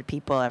 1,800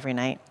 people every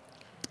night.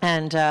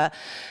 And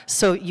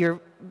so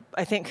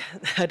I think,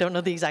 I don't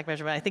know the exact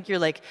measurement, I think you're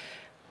like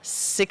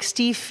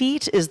 60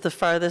 feet is the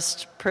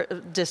farthest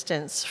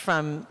distance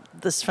from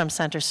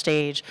center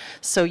stage,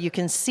 so you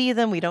can see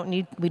them. We don't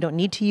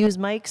need to use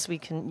mics.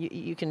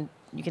 You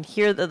can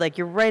hear like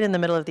you're right in the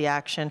middle of the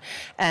action.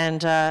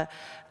 And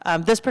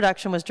this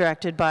production was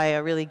directed by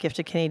a really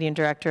gifted Canadian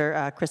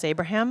director, Chris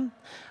Abraham.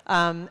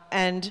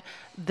 And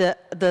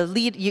the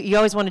lead, you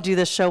always want to do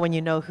this show when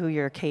you know who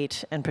your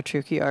Kate and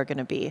Petruchio are going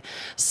to be.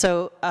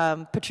 So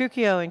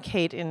Petruchio and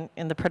Kate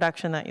in the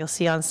production that you'll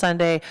see on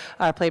Sunday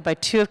are played by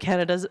two of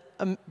Canada's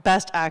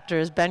best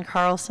actors, Ben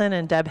Carlson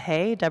and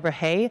Deborah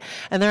Hay,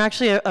 and they're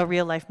actually a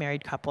real-life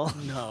married couple.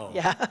 No.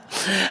 Yeah.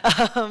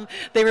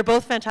 They were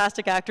both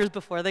fantastic actors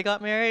before they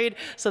got married,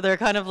 so they're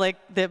kind of like,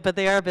 but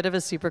they are a bit of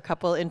a super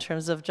couple in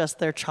terms of just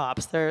their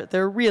chops.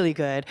 They're really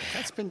good.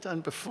 That's been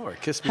done before.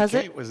 Kiss Me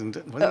Kate wasn't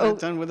that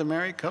done with a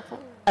married couple?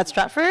 At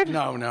Stratford?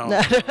 No.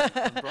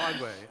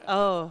 Broadway.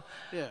 Oh.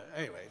 Yeah,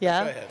 anyway.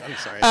 Yeah? Go ahead. I'm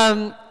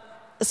sorry.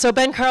 So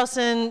Ben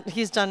Carlson,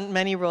 he's done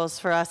many roles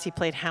for us. He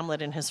played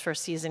Hamlet in his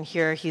first season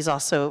here. He's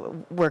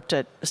also worked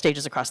at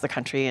stages across the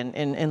country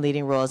in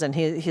leading roles. And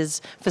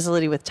his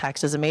facility with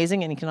text is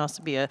amazing. And he can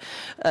also be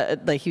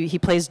he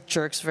plays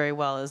jerks very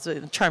well, as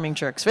charming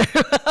jerks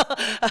very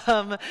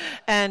well.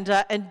 And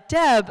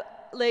Deb,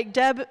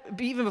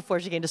 even before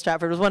she came to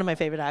Stratford, was one of my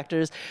favorite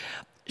actors.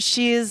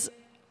 She is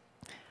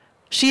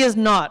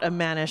not a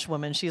mannish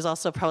woman. She's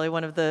also probably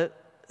one of the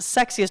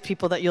sexiest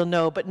people that you'll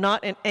know, but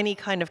not in any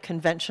kind of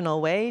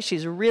conventional way.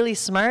 She's really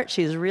smart,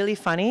 she's really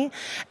funny,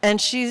 and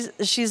she's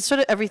sort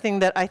of everything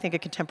that I think a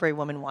contemporary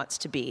woman wants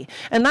to be.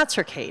 And that's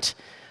her Kate.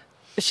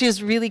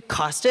 She's really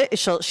caustic.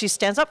 She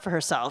stands up for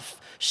herself.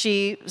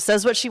 She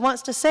says what she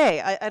wants to say.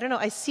 I don't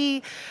know,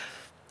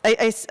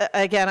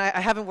 again, I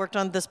haven't worked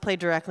on this play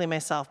directly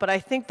myself, but I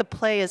think the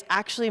play is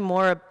actually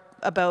more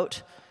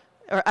about,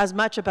 or as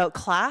much about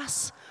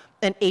class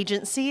and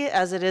agency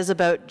as it is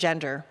about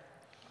gender.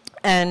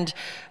 And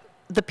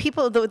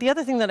the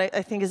other thing that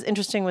I think is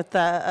interesting with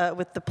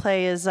the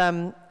play is,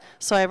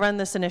 so I run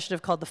this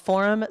initiative called the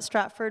Forum at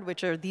Stratford,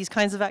 which are these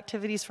kinds of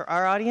activities for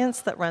our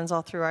audience that runs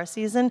all through our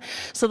season.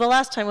 So the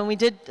last time when we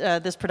did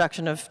this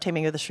production of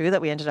Taming of the Shrew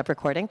that we ended up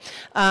recording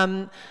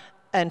and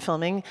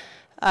filming,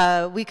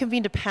 we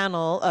convened a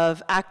panel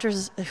of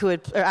actresses who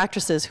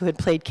had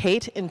played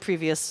Kate in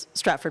previous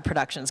Stratford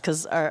productions,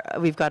 because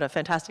we've got a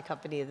fantastic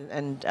company,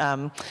 and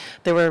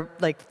there were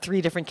like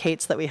 3 different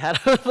Kates that we had,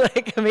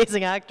 like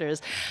amazing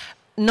actors.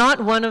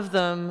 not one of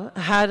them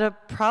had a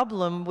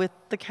problem with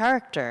the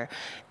character.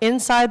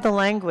 Inside the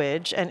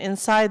language and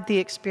inside the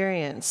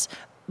experience,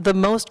 the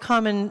most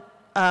common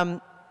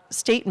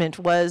statement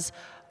was,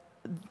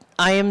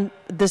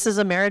 this is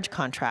a marriage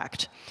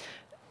contract.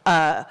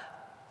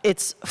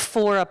 It's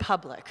for a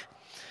public.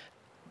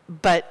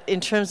 But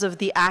in terms of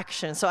the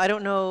action, so I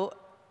don't know,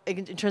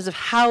 in terms of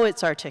how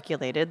it's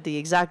articulated, the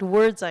exact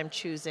words I'm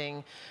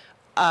choosing,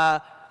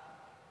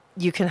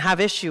 you can have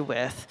issue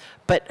with,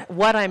 but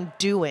what I'm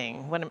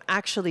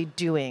actually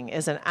doing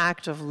is an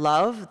act of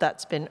love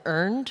that's been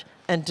earned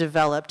and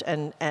developed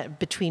and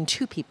between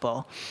two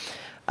people.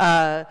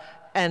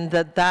 And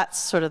that's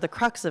sort of the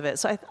crux of it.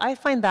 So I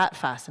find that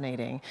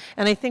fascinating.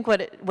 And I think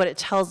what it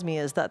tells me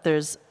is that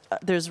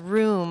there's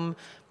room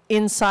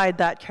inside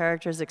that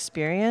character's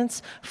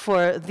experience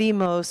for the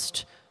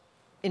most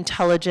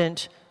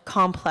intelligent,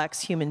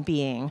 complex human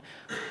being,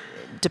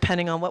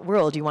 depending on what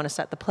world you want to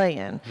set the play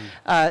in.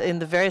 In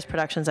the various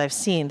productions I've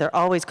seen, they're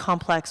always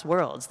complex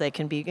worlds. They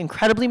can be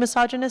incredibly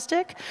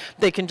misogynistic.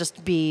 They can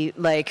just be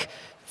like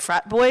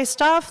frat boy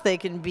stuff. They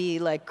can be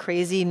like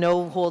crazy,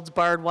 no holds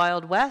barred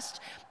Wild West.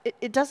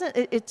 That's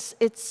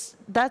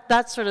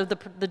sort of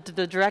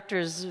the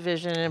director's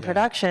vision in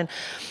production.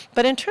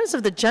 But in terms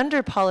of the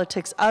gender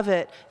politics of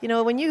it, you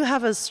know, when you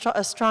have a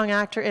strong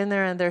actor in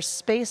there and there's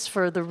space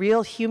for the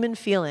real human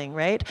feeling,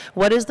 right?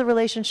 What is the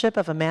relationship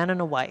of a man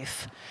and a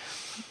wife?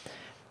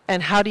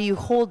 And how do you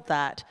hold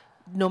that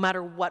no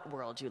matter what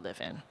world you live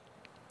in?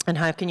 And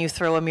how can you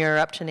throw a mirror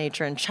up to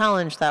nature and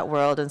challenge that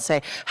world and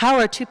say, how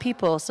are two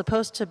people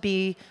supposed to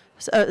be,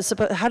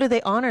 how do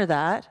they honor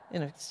that? You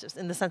know, it's just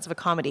in the sense of a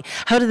comedy.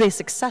 How do they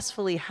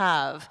successfully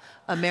have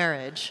a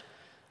marriage,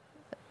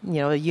 you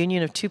know, a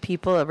union of two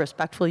people, a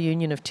respectful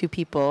union of two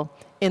people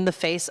in the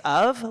face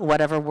of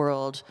whatever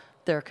world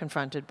they're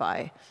confronted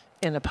by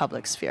in a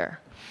public sphere?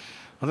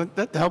 Well,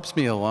 that helps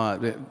me a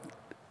lot.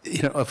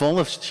 You know, of all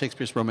of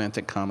Shakespeare's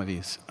romantic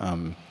comedies,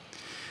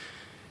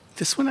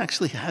 this one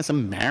actually has a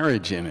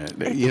marriage in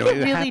it. You know,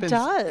 it really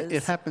does.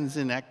 It happens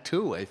in Act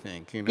 2, I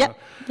think. You know?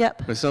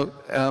 Yep. So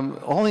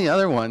all the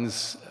other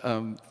ones,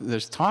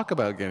 there's talk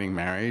about getting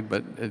married,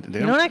 but they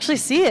you don't actually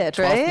see it,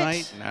 right? 12th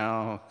night?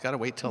 No, got to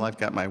wait till I've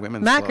got my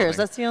women's Mackers, clothing.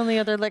 that's the only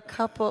other like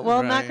couple.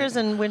 Well, Right. Mackers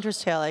and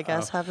Winter's Tale, I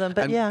guess, have them.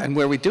 But yeah. And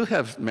where we do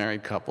have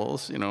married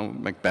couples, you know,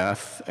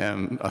 Macbeth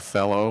and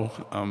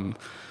Othello,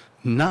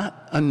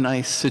 not a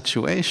nice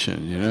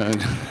situation, you know.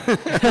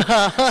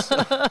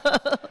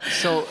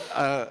 So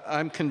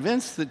I'm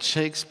convinced that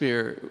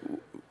Shakespeare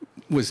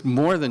was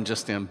more than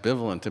just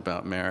ambivalent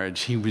about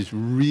marriage. He was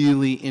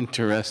really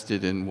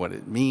interested in what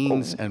it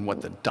means and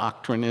what the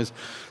doctrine is.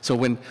 So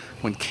when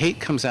Kate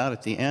comes out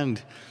at the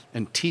end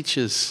and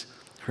teaches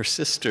her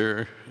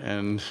sister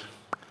and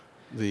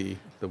the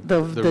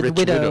rich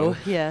widow,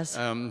 yes,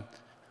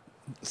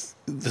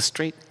 the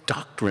straight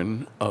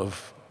doctrine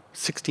of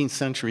 16th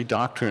century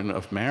doctrine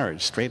of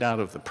marriage, straight out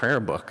of the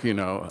prayer book, you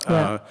know,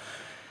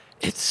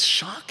 it's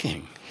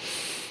shocking.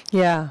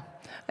 Yeah,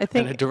 I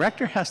think. And a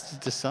director has to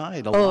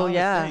decide a lot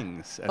of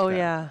things.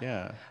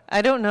 Yeah.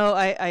 I don't know.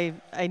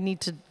 I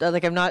need to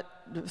like. I'm not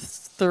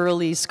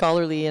thoroughly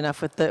scholarly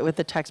enough with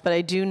the text, but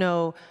I do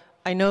know.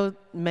 I know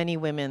many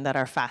women that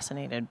are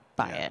fascinated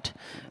by it,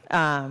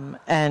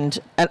 and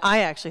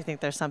I actually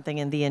think there's something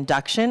in the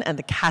induction and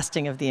the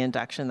casting of the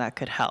induction that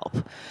could help.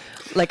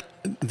 Like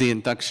the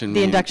induction.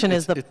 The induction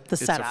is the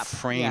setup. It's a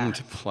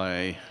framed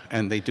play,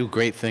 and they do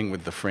great thing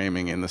with the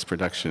framing in this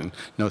production.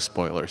 No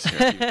spoilers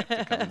here. You have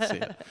to come and see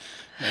it.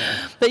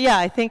 Yeah. But yeah,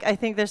 I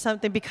think there's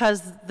something,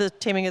 because the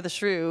Taming of the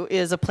Shrew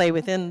is a play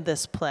within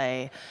this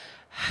play.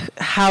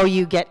 How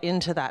you get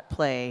into that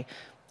play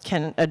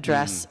can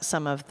address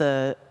some of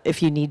the,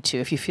 if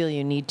you feel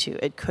you need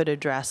to, it could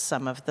address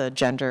some of the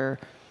gender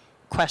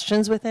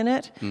questions within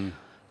it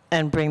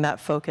and bring that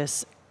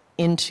focus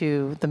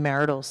into the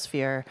marital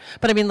sphere.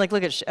 But I mean, like,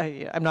 look at,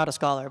 I'm not a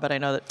scholar, but I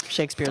know that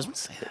Shakespeare's, Don't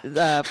say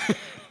that.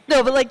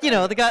 no, but like, you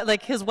know, the guy,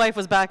 like his wife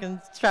was back in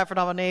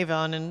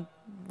Stratford-on-Avon and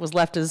was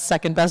left his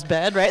second best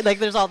bed, right? Like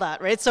there's all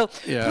that, right? So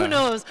who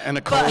knows? And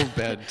a cold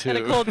bed too. And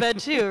a cold bed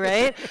too,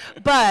 right?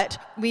 But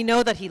we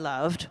know that he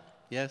loved.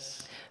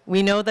 Yes.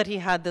 We know that he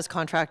had this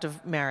contract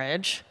of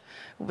marriage,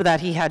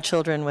 that he had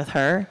children with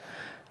her,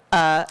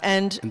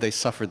 and they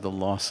suffered the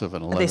loss of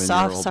an 11-year-old They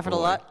suffered a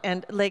lot,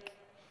 and like,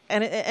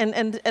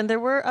 and there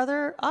were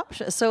other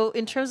options. So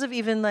in terms of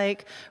even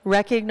like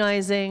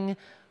recognizing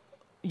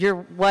your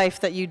wife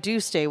that you do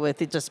stay with,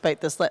 despite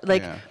this,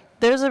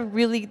 there's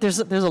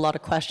a lot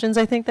of questions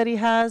I think that he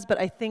has, but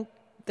I think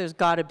there's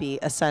got to be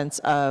a sense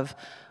of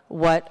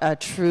what a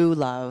true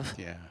love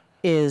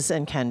is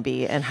and can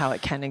be, and how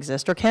it can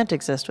exist or can't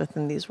exist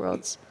within these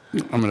worlds.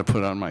 I'm going to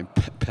put on my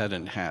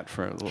pedant hat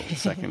for a little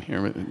second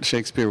here.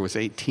 Shakespeare was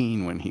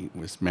 18 when he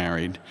was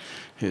married.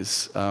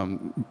 His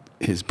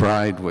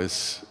bride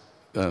was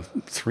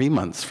 3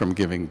 months from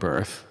giving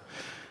birth.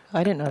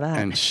 I didn't know that.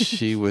 And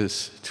she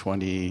was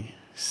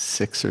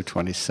 26 or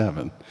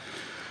 27.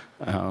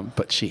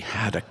 But she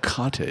had a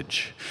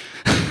cottage.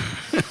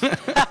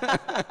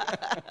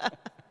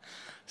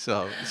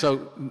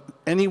 So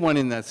anyone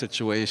in that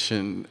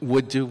situation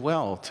would do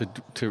well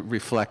to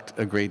reflect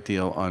a great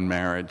deal on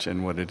marriage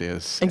and what it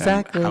is.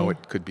 Exactly. And how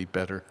it could be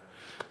better.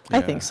 I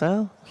think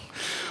so.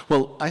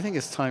 Well, I think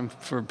it's time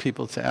for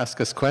people to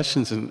ask us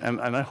questions, and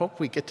I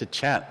hope we get to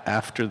chat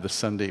after the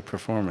Sunday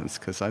performance,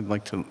 because I'd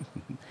like to...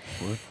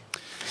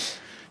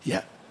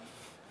 Yeah,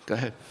 go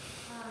ahead.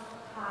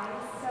 Hi,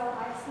 so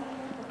I've seen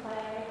the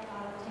play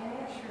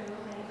Taming of Shrew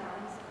many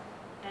times,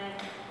 and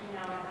it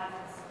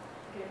has its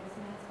goods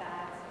and its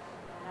bads.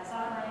 And I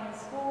saw it running in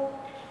school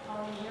a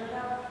year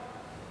ago,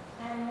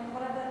 and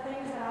one of the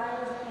things that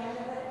I was at the end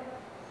of it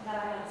that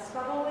I would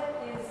struggle with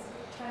is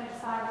trying to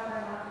decide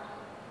whether or not,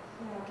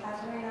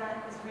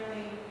 Katerina is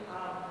really,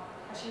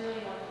 has she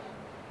really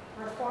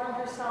reformed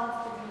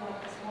herself to be like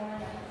this woman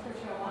that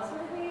Petruchio wants her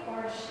to be,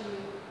 or is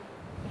she,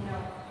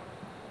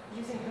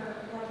 using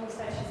her, like you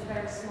said, she's a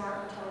very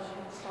smart,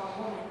 intelligent, strong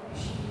woman.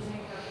 Is she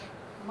using her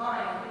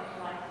mind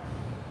and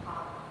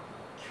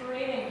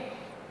creating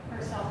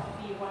herself to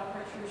be what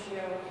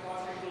Petruchio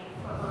wants her to be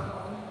for her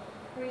own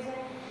reason?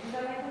 Does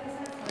that make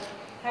any sense? Like,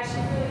 has she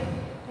really,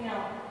 he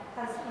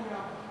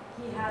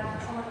had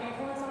so much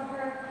influence on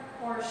her,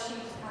 or is she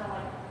just kind of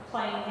like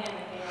playing him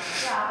and being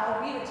like, yeah, I'll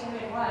be the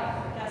timid wife,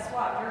 but guess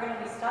what? You're going to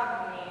be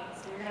stuck with me,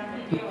 so you're going to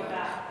have to deal with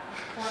that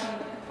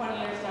 20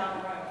 years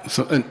down the road.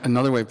 So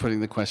another way of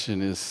putting the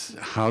question is,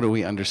 how do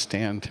we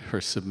understand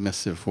her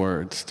submissive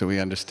words? Do we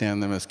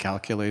understand them as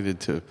calculated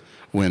to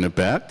win a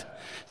bet?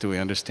 Do we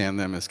understand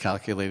them as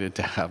calculated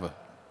to have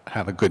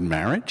a good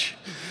marriage?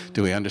 Mm-hmm.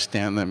 Do we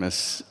understand them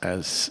as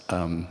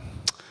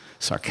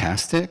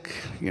sarcastic?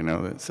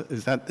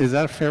 Is that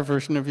a fair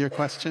version of your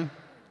question?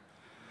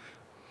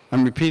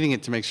 I'm repeating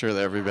it to make sure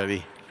that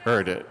everybody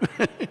heard it.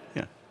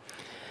 Yeah.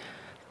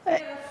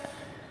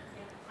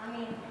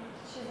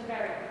 She's a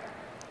very,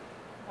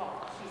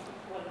 she's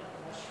what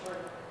Shrew,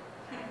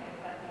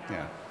 but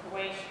the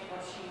way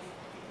what she's,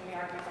 the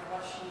arguments of what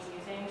she's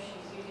using,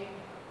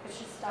 but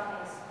she's stuck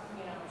in this,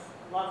 this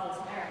loveless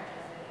marriage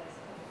as it is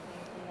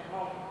in the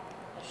home.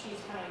 That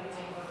she's kind of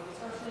using the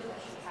resources that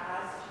she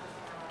has to just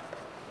kind of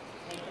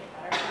make it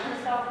better for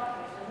herself,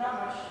 because there's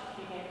not much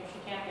she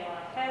can't be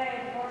like,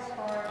 hey, divorce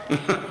court,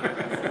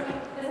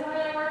 this isn't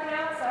really working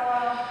out so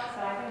well.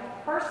 So I think,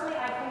 personally,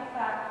 that,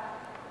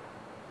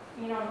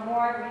 the more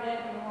I read it,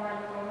 the more I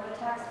look over the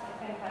text, I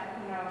think that,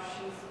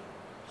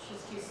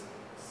 she's too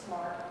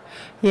smart.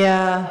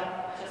 Yeah.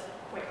 Just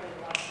quickly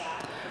loves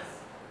that.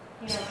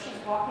 Because, she's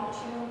walking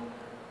to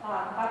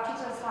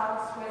Baptisto's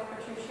house with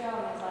Petruchio,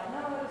 and he's like, no,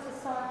 it was his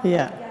son.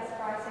 Yeah. Yes,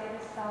 God saved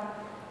his son.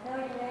 No,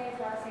 you may,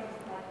 God saved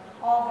his son.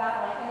 All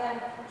that, and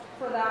then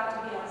for that to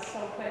be so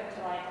quick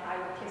to I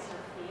will kiss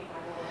her feet, I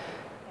will,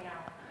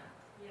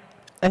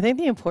 I think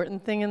the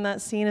important thing in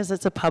that scene is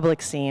it's a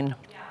public scene.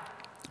 Yeah.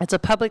 It's a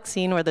public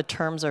scene where the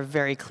terms are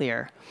very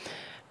clear.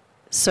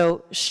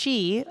 So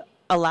she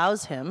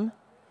allows him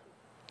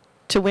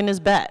to win his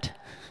bet.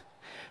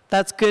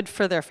 That's good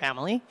for their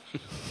family,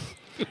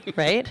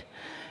 right?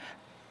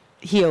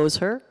 He owes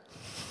her,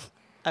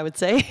 I would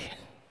say.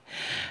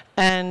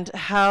 I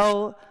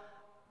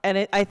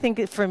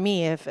think for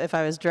me, if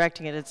I was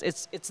directing it,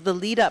 it's the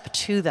lead up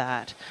to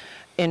that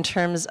in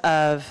terms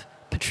of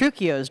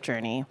Petruchio's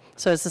journey.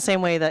 So it's the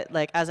same way that,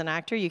 as an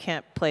actor, you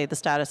can't play the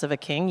status of a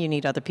king. You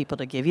need other people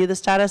to give you the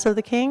status of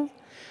the king.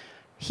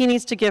 He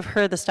needs to give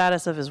her the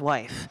status of his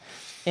wife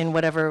in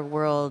whatever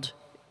world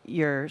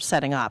you're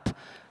setting up,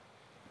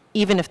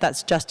 even if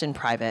that's just in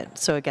private.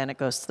 So again, it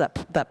goes to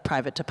that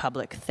private to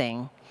public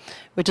thing,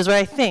 which is where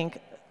I think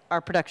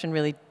our production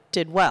really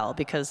did well,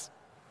 because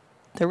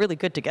they're really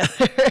good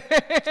together.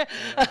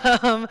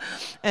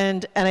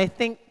 And I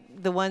think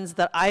the ones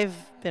that I've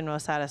been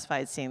most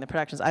satisfied seeing, the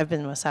productions I've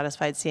been most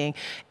satisfied seeing,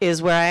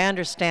 is where I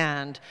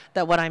understand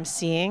that what I'm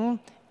seeing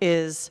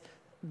is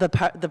the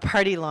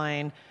party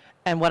line,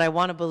 and what I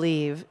want to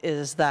believe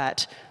is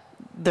that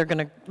they're going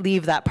to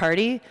leave that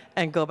party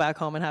and go back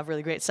home and have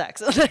really great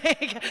sex.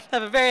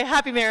 Have a very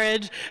happy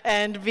marriage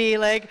and be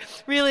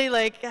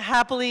really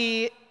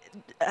happily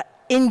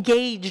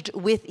engaged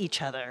with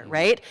each other,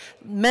 right?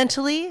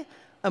 Mentally,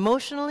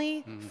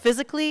 emotionally,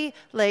 physically,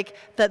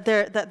 that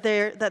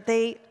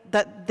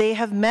they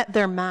have met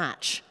their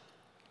match,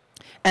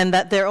 and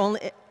that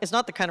it's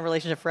not the kind of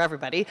relationship for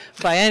everybody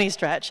by any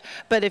stretch,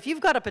 but if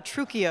you've got a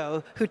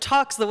Petruchio who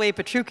talks the way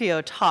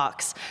Petruchio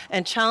talks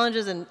and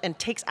challenges and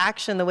takes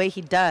action the way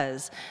he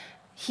does,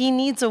 he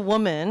needs a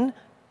woman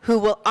who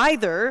will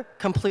either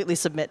completely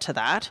submit to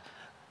that,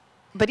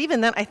 but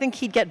even then I think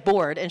he'd get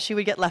bored and she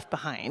would get left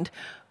behind,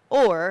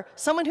 or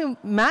someone who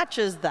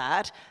matches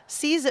that,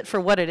 sees it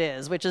for what it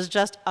is, which is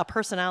just a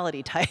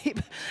personality type,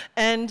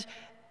 and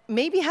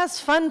maybe has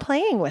fun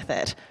playing with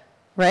it,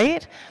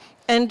 right?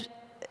 And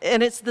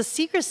it's the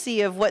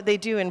secrecy of what they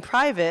do in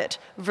private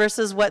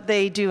versus what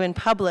they do in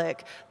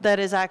public that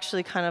is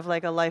actually kind of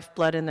like a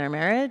lifeblood in their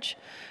marriage.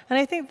 And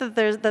I think that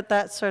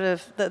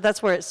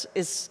that's where it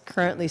is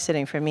currently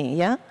sitting for me.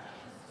 Yeah.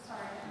 Sorry,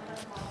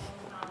 another small thing.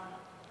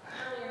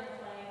 Earlier in the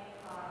play,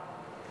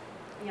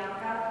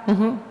 Bianca,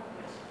 Mm-hmm. which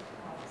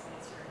obviously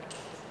is her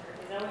sister,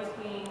 is always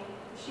being,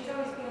 she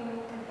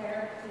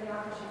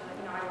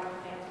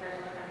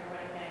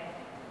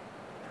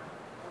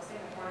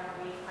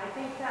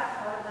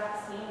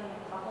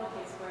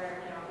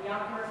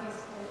Murphy's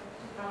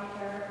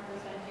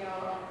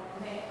Keira,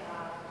 and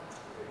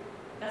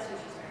that's who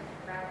she's married to,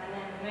 correct? And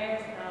then the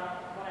mayor's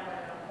whatever,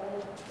 the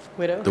old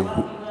Widow?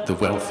 The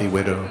wealthy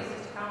widow.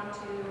 refuses to come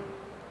to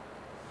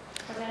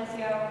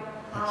Presencio.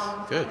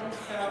 Good. And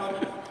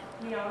so,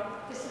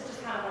 this is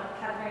just kind of like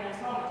had a very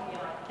nice moment to be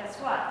like, guess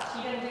what?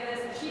 She didn't do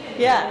this and she didn't do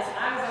this. And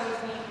I was always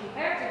being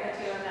compared to the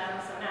two of them,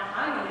 so now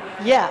I'm going to do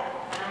it. Yeah.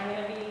 And I'm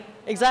going to be...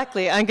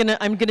 Exactly. I'm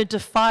gonna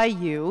defy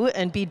you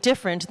and be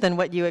different than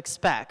what you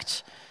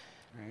expect.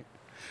 Right.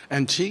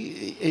 And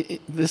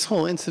this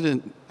whole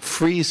incident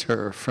frees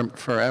her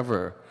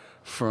forever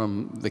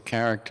from the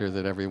character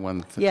that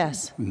everyone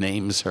Yes.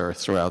 names her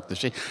throughout the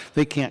show.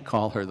 They can't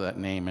call her that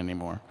name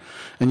anymore.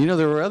 And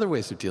there were other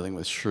ways of dealing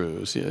with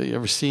shrews. You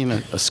ever seen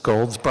a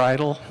scold's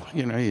bridle?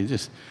 You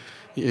just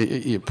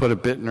you put a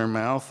bit in her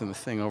mouth and the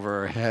thing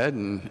over her head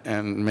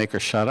and make her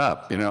shut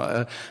up.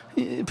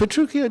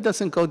 Petruchio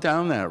doesn't go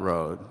down that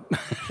road.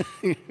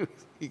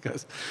 He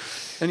goes.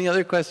 Any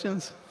other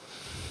questions?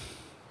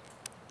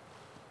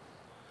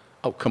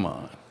 Oh, come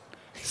on,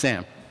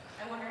 Sam.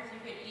 I wonder if you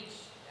could each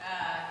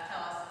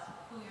tell us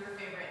who your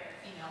favorite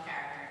female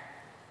character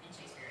in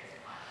Shakespeare is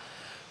and why.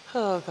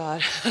 Oh,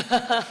 God.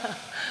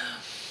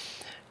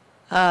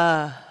 Or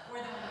the one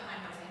you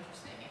find most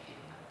interesting if you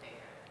have a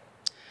favorite.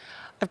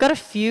 I've got a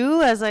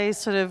few as I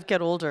sort of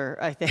get older,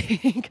 I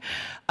think.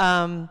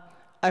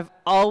 I've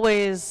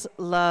always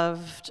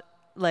loved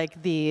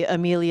like the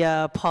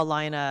Amelia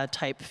Paulina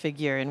type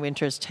figure in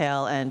Winter's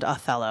Tale and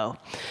Othello.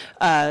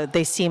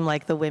 They seem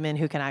like the women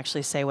who can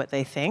actually say what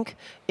they think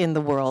in the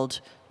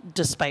world,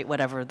 despite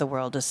whatever the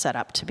world is set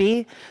up to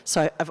be.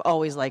 So I've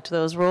always liked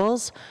those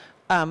roles.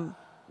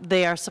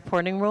 They are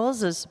supporting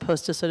roles as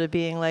opposed to sort of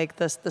being like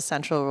the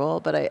central role,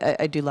 but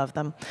I do love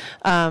them.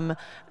 And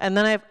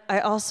then I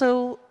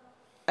also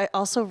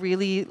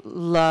really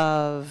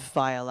love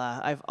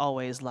Viola. I've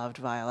always loved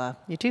Viola.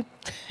 You too?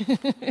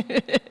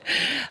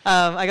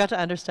 I got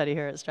to understudy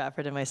her at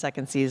Stratford in my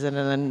second season,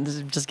 and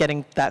then just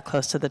getting that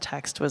close to the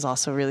text was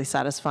also really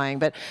satisfying.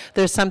 But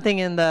there's something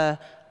in the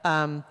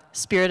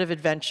spirit of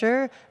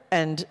adventure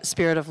and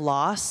spirit of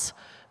loss,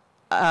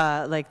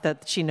 like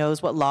that she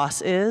knows what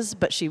loss is,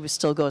 but she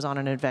still goes on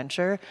an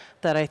adventure,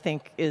 that I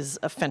think is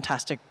a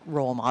fantastic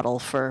role model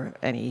for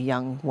any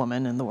young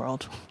woman in the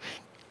world.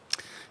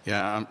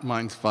 Yeah,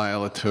 mine's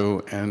Viola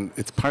too, and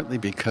it's partly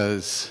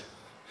because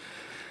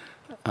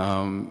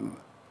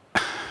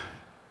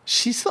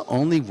she's the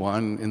only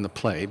one in the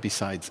play,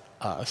 besides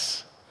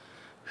us,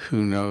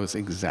 who knows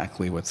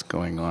exactly what's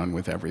going on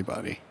with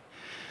everybody.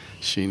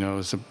 She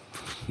knows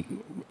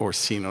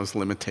Orsino's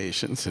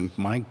limitations, and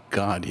my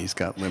God, he's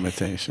got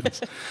limitations.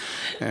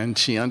 And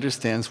she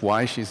understands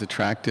why she's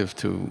attractive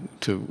to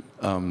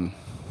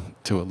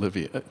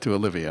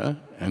Olivia,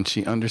 and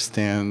she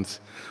understands.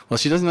 Well,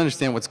 she doesn't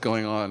understand what's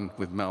going on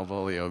with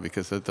Malvolio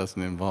because that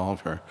doesn't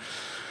involve her.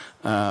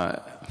 No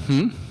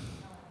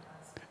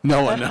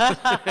one does.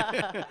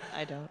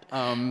 I don't.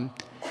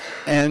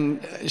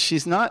 And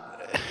she's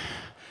not.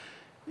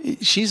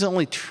 She's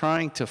only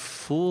trying to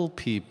fool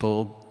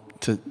people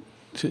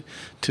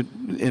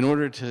in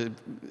order to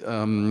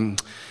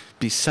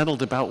be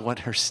settled about what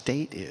her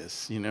state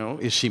is.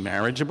 Is she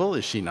marriageable?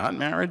 Is she not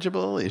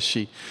marriageable? Is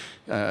she?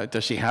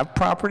 Does she have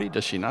property?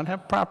 Does she not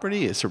have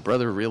property? Is her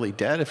brother really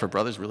dead? If her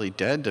brother's really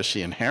dead, does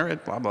she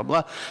inherit? Blah blah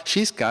blah.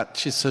 She's got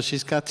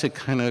to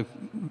kind of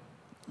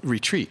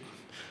retreat,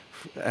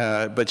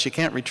 but she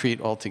can't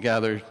retreat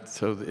altogether.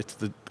 So it's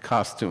the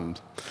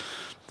costumes,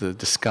 the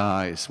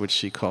disguise, which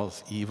she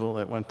calls evil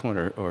at one point,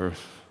 or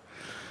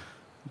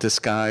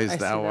disguise.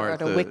 Thou art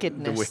the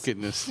wickedness. The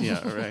wickedness.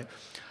 Yeah, right.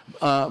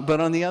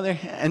 But on the other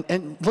hand,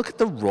 and look at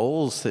the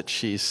roles that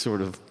she sort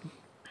of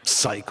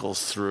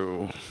cycles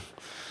through.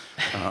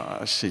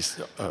 She's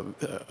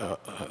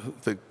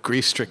the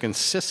grief-stricken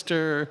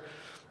sister,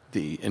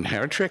 the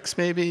inheritrix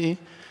maybe,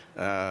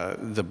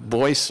 the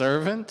boy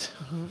servant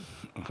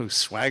who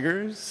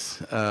swaggers,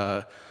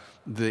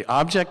 the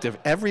object of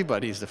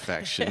everybody's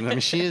affection. I mean,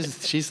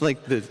 she's like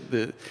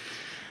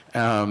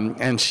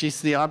and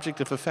she's the object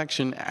of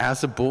affection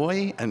as a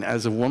boy and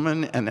as a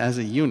woman and as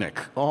a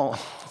eunuch.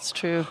 It's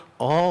true.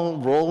 All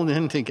rolled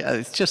in together.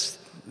 It's just,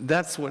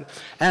 that's what,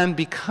 and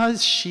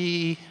because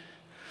she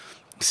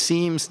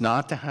seems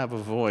not to have a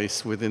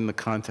voice within the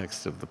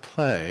context of the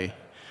play,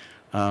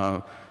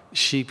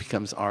 she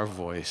becomes our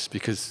voice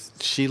because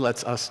she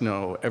lets us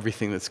know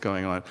everything that's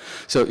going on.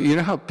 So you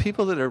know how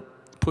people that are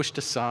pushed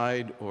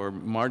aside or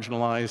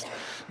marginalized,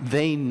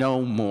 they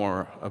know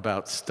more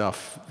about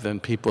stuff than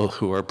people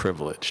who are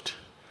privileged.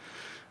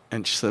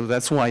 And so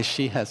that's why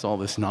she has all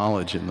this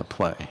knowledge in the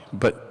play,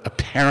 but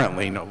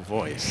apparently no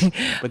voice.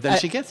 But then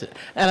she gets it.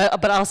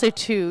 But I'll say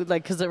too,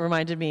 like, because it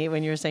reminded me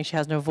when you were saying she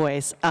has no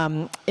voice.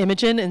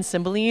 Imogen in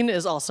Cymbeline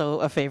is also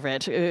a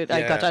favorite.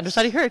 I got to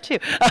understudy her too,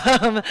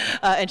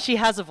 and she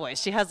has a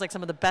voice. She has like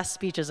some of the best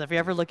speeches. If you're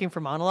ever looking for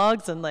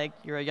monologues and like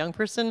you're a young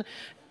person,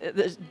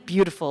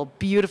 beautiful,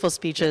 beautiful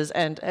speeches.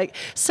 And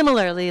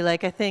similarly,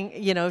 like I think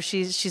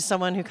she's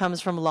someone who comes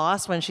from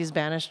loss when she's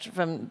banished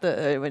from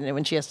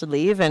when she has to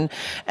leave, and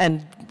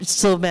and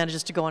still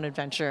manages to go on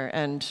adventure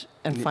and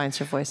finds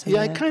her voice in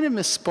Yeah, I it. kind of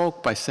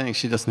misspoke by saying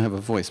she doesn't have a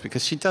voice,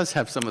 because she does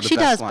have some of the She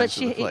best does, but lines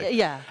of the play.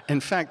 yeah.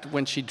 In fact,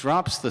 when she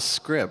drops the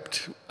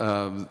script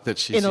that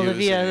she's In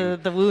Olivia,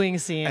 using, the wooing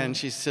scene. and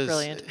she says,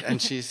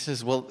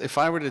 Brilliant. well, if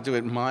I were to do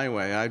it my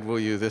way, I'd woo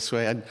you this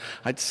way.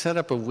 I'd set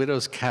up a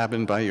widow's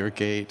cabin by your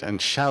gate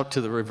and shout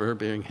to the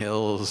reverberating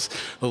hills,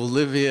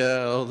 Olivia,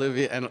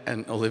 Olivia,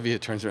 and Olivia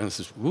turns around and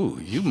says, "Ooh,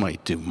 you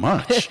might do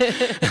much."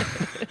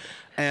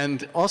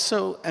 And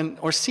also, and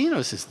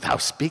Orsino says, "Thou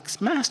speaks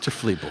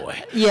masterfully,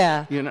 boy."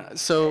 Yeah. You know,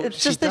 so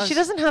It's just that she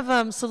doesn't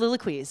have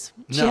soliloquies.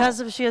 No.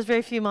 She has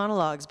very few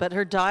monologues, but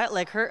her diet,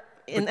 like her,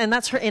 and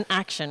that's her in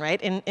action, right?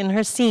 In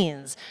her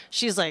scenes,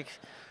 she's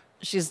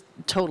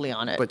totally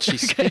on it. But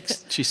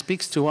she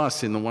speaks to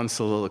us in the one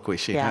soliloquy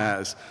she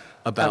has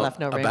about left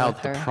no rain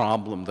with the her.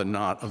 problem, the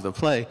knot of the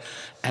play,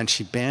 and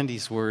she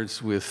bandies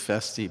words with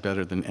Festi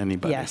better than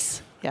anybody.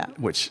 Yes. Yeah.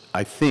 Which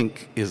I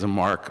think is a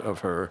mark of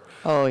her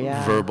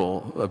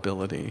verbal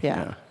ability.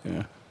 Yeah.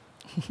 Yeah.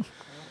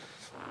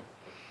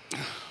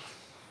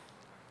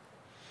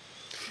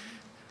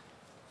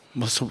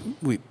 Well, so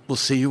we'll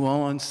see you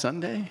all on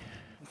Sunday.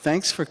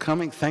 Thanks for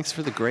coming. Thanks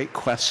for the great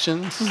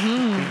questions.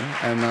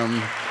 Mm-hmm.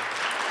 And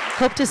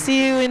hope to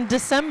see you in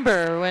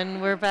December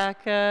when we're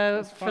back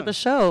for the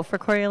show for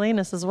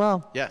Coriolanus as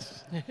well.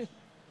 yes.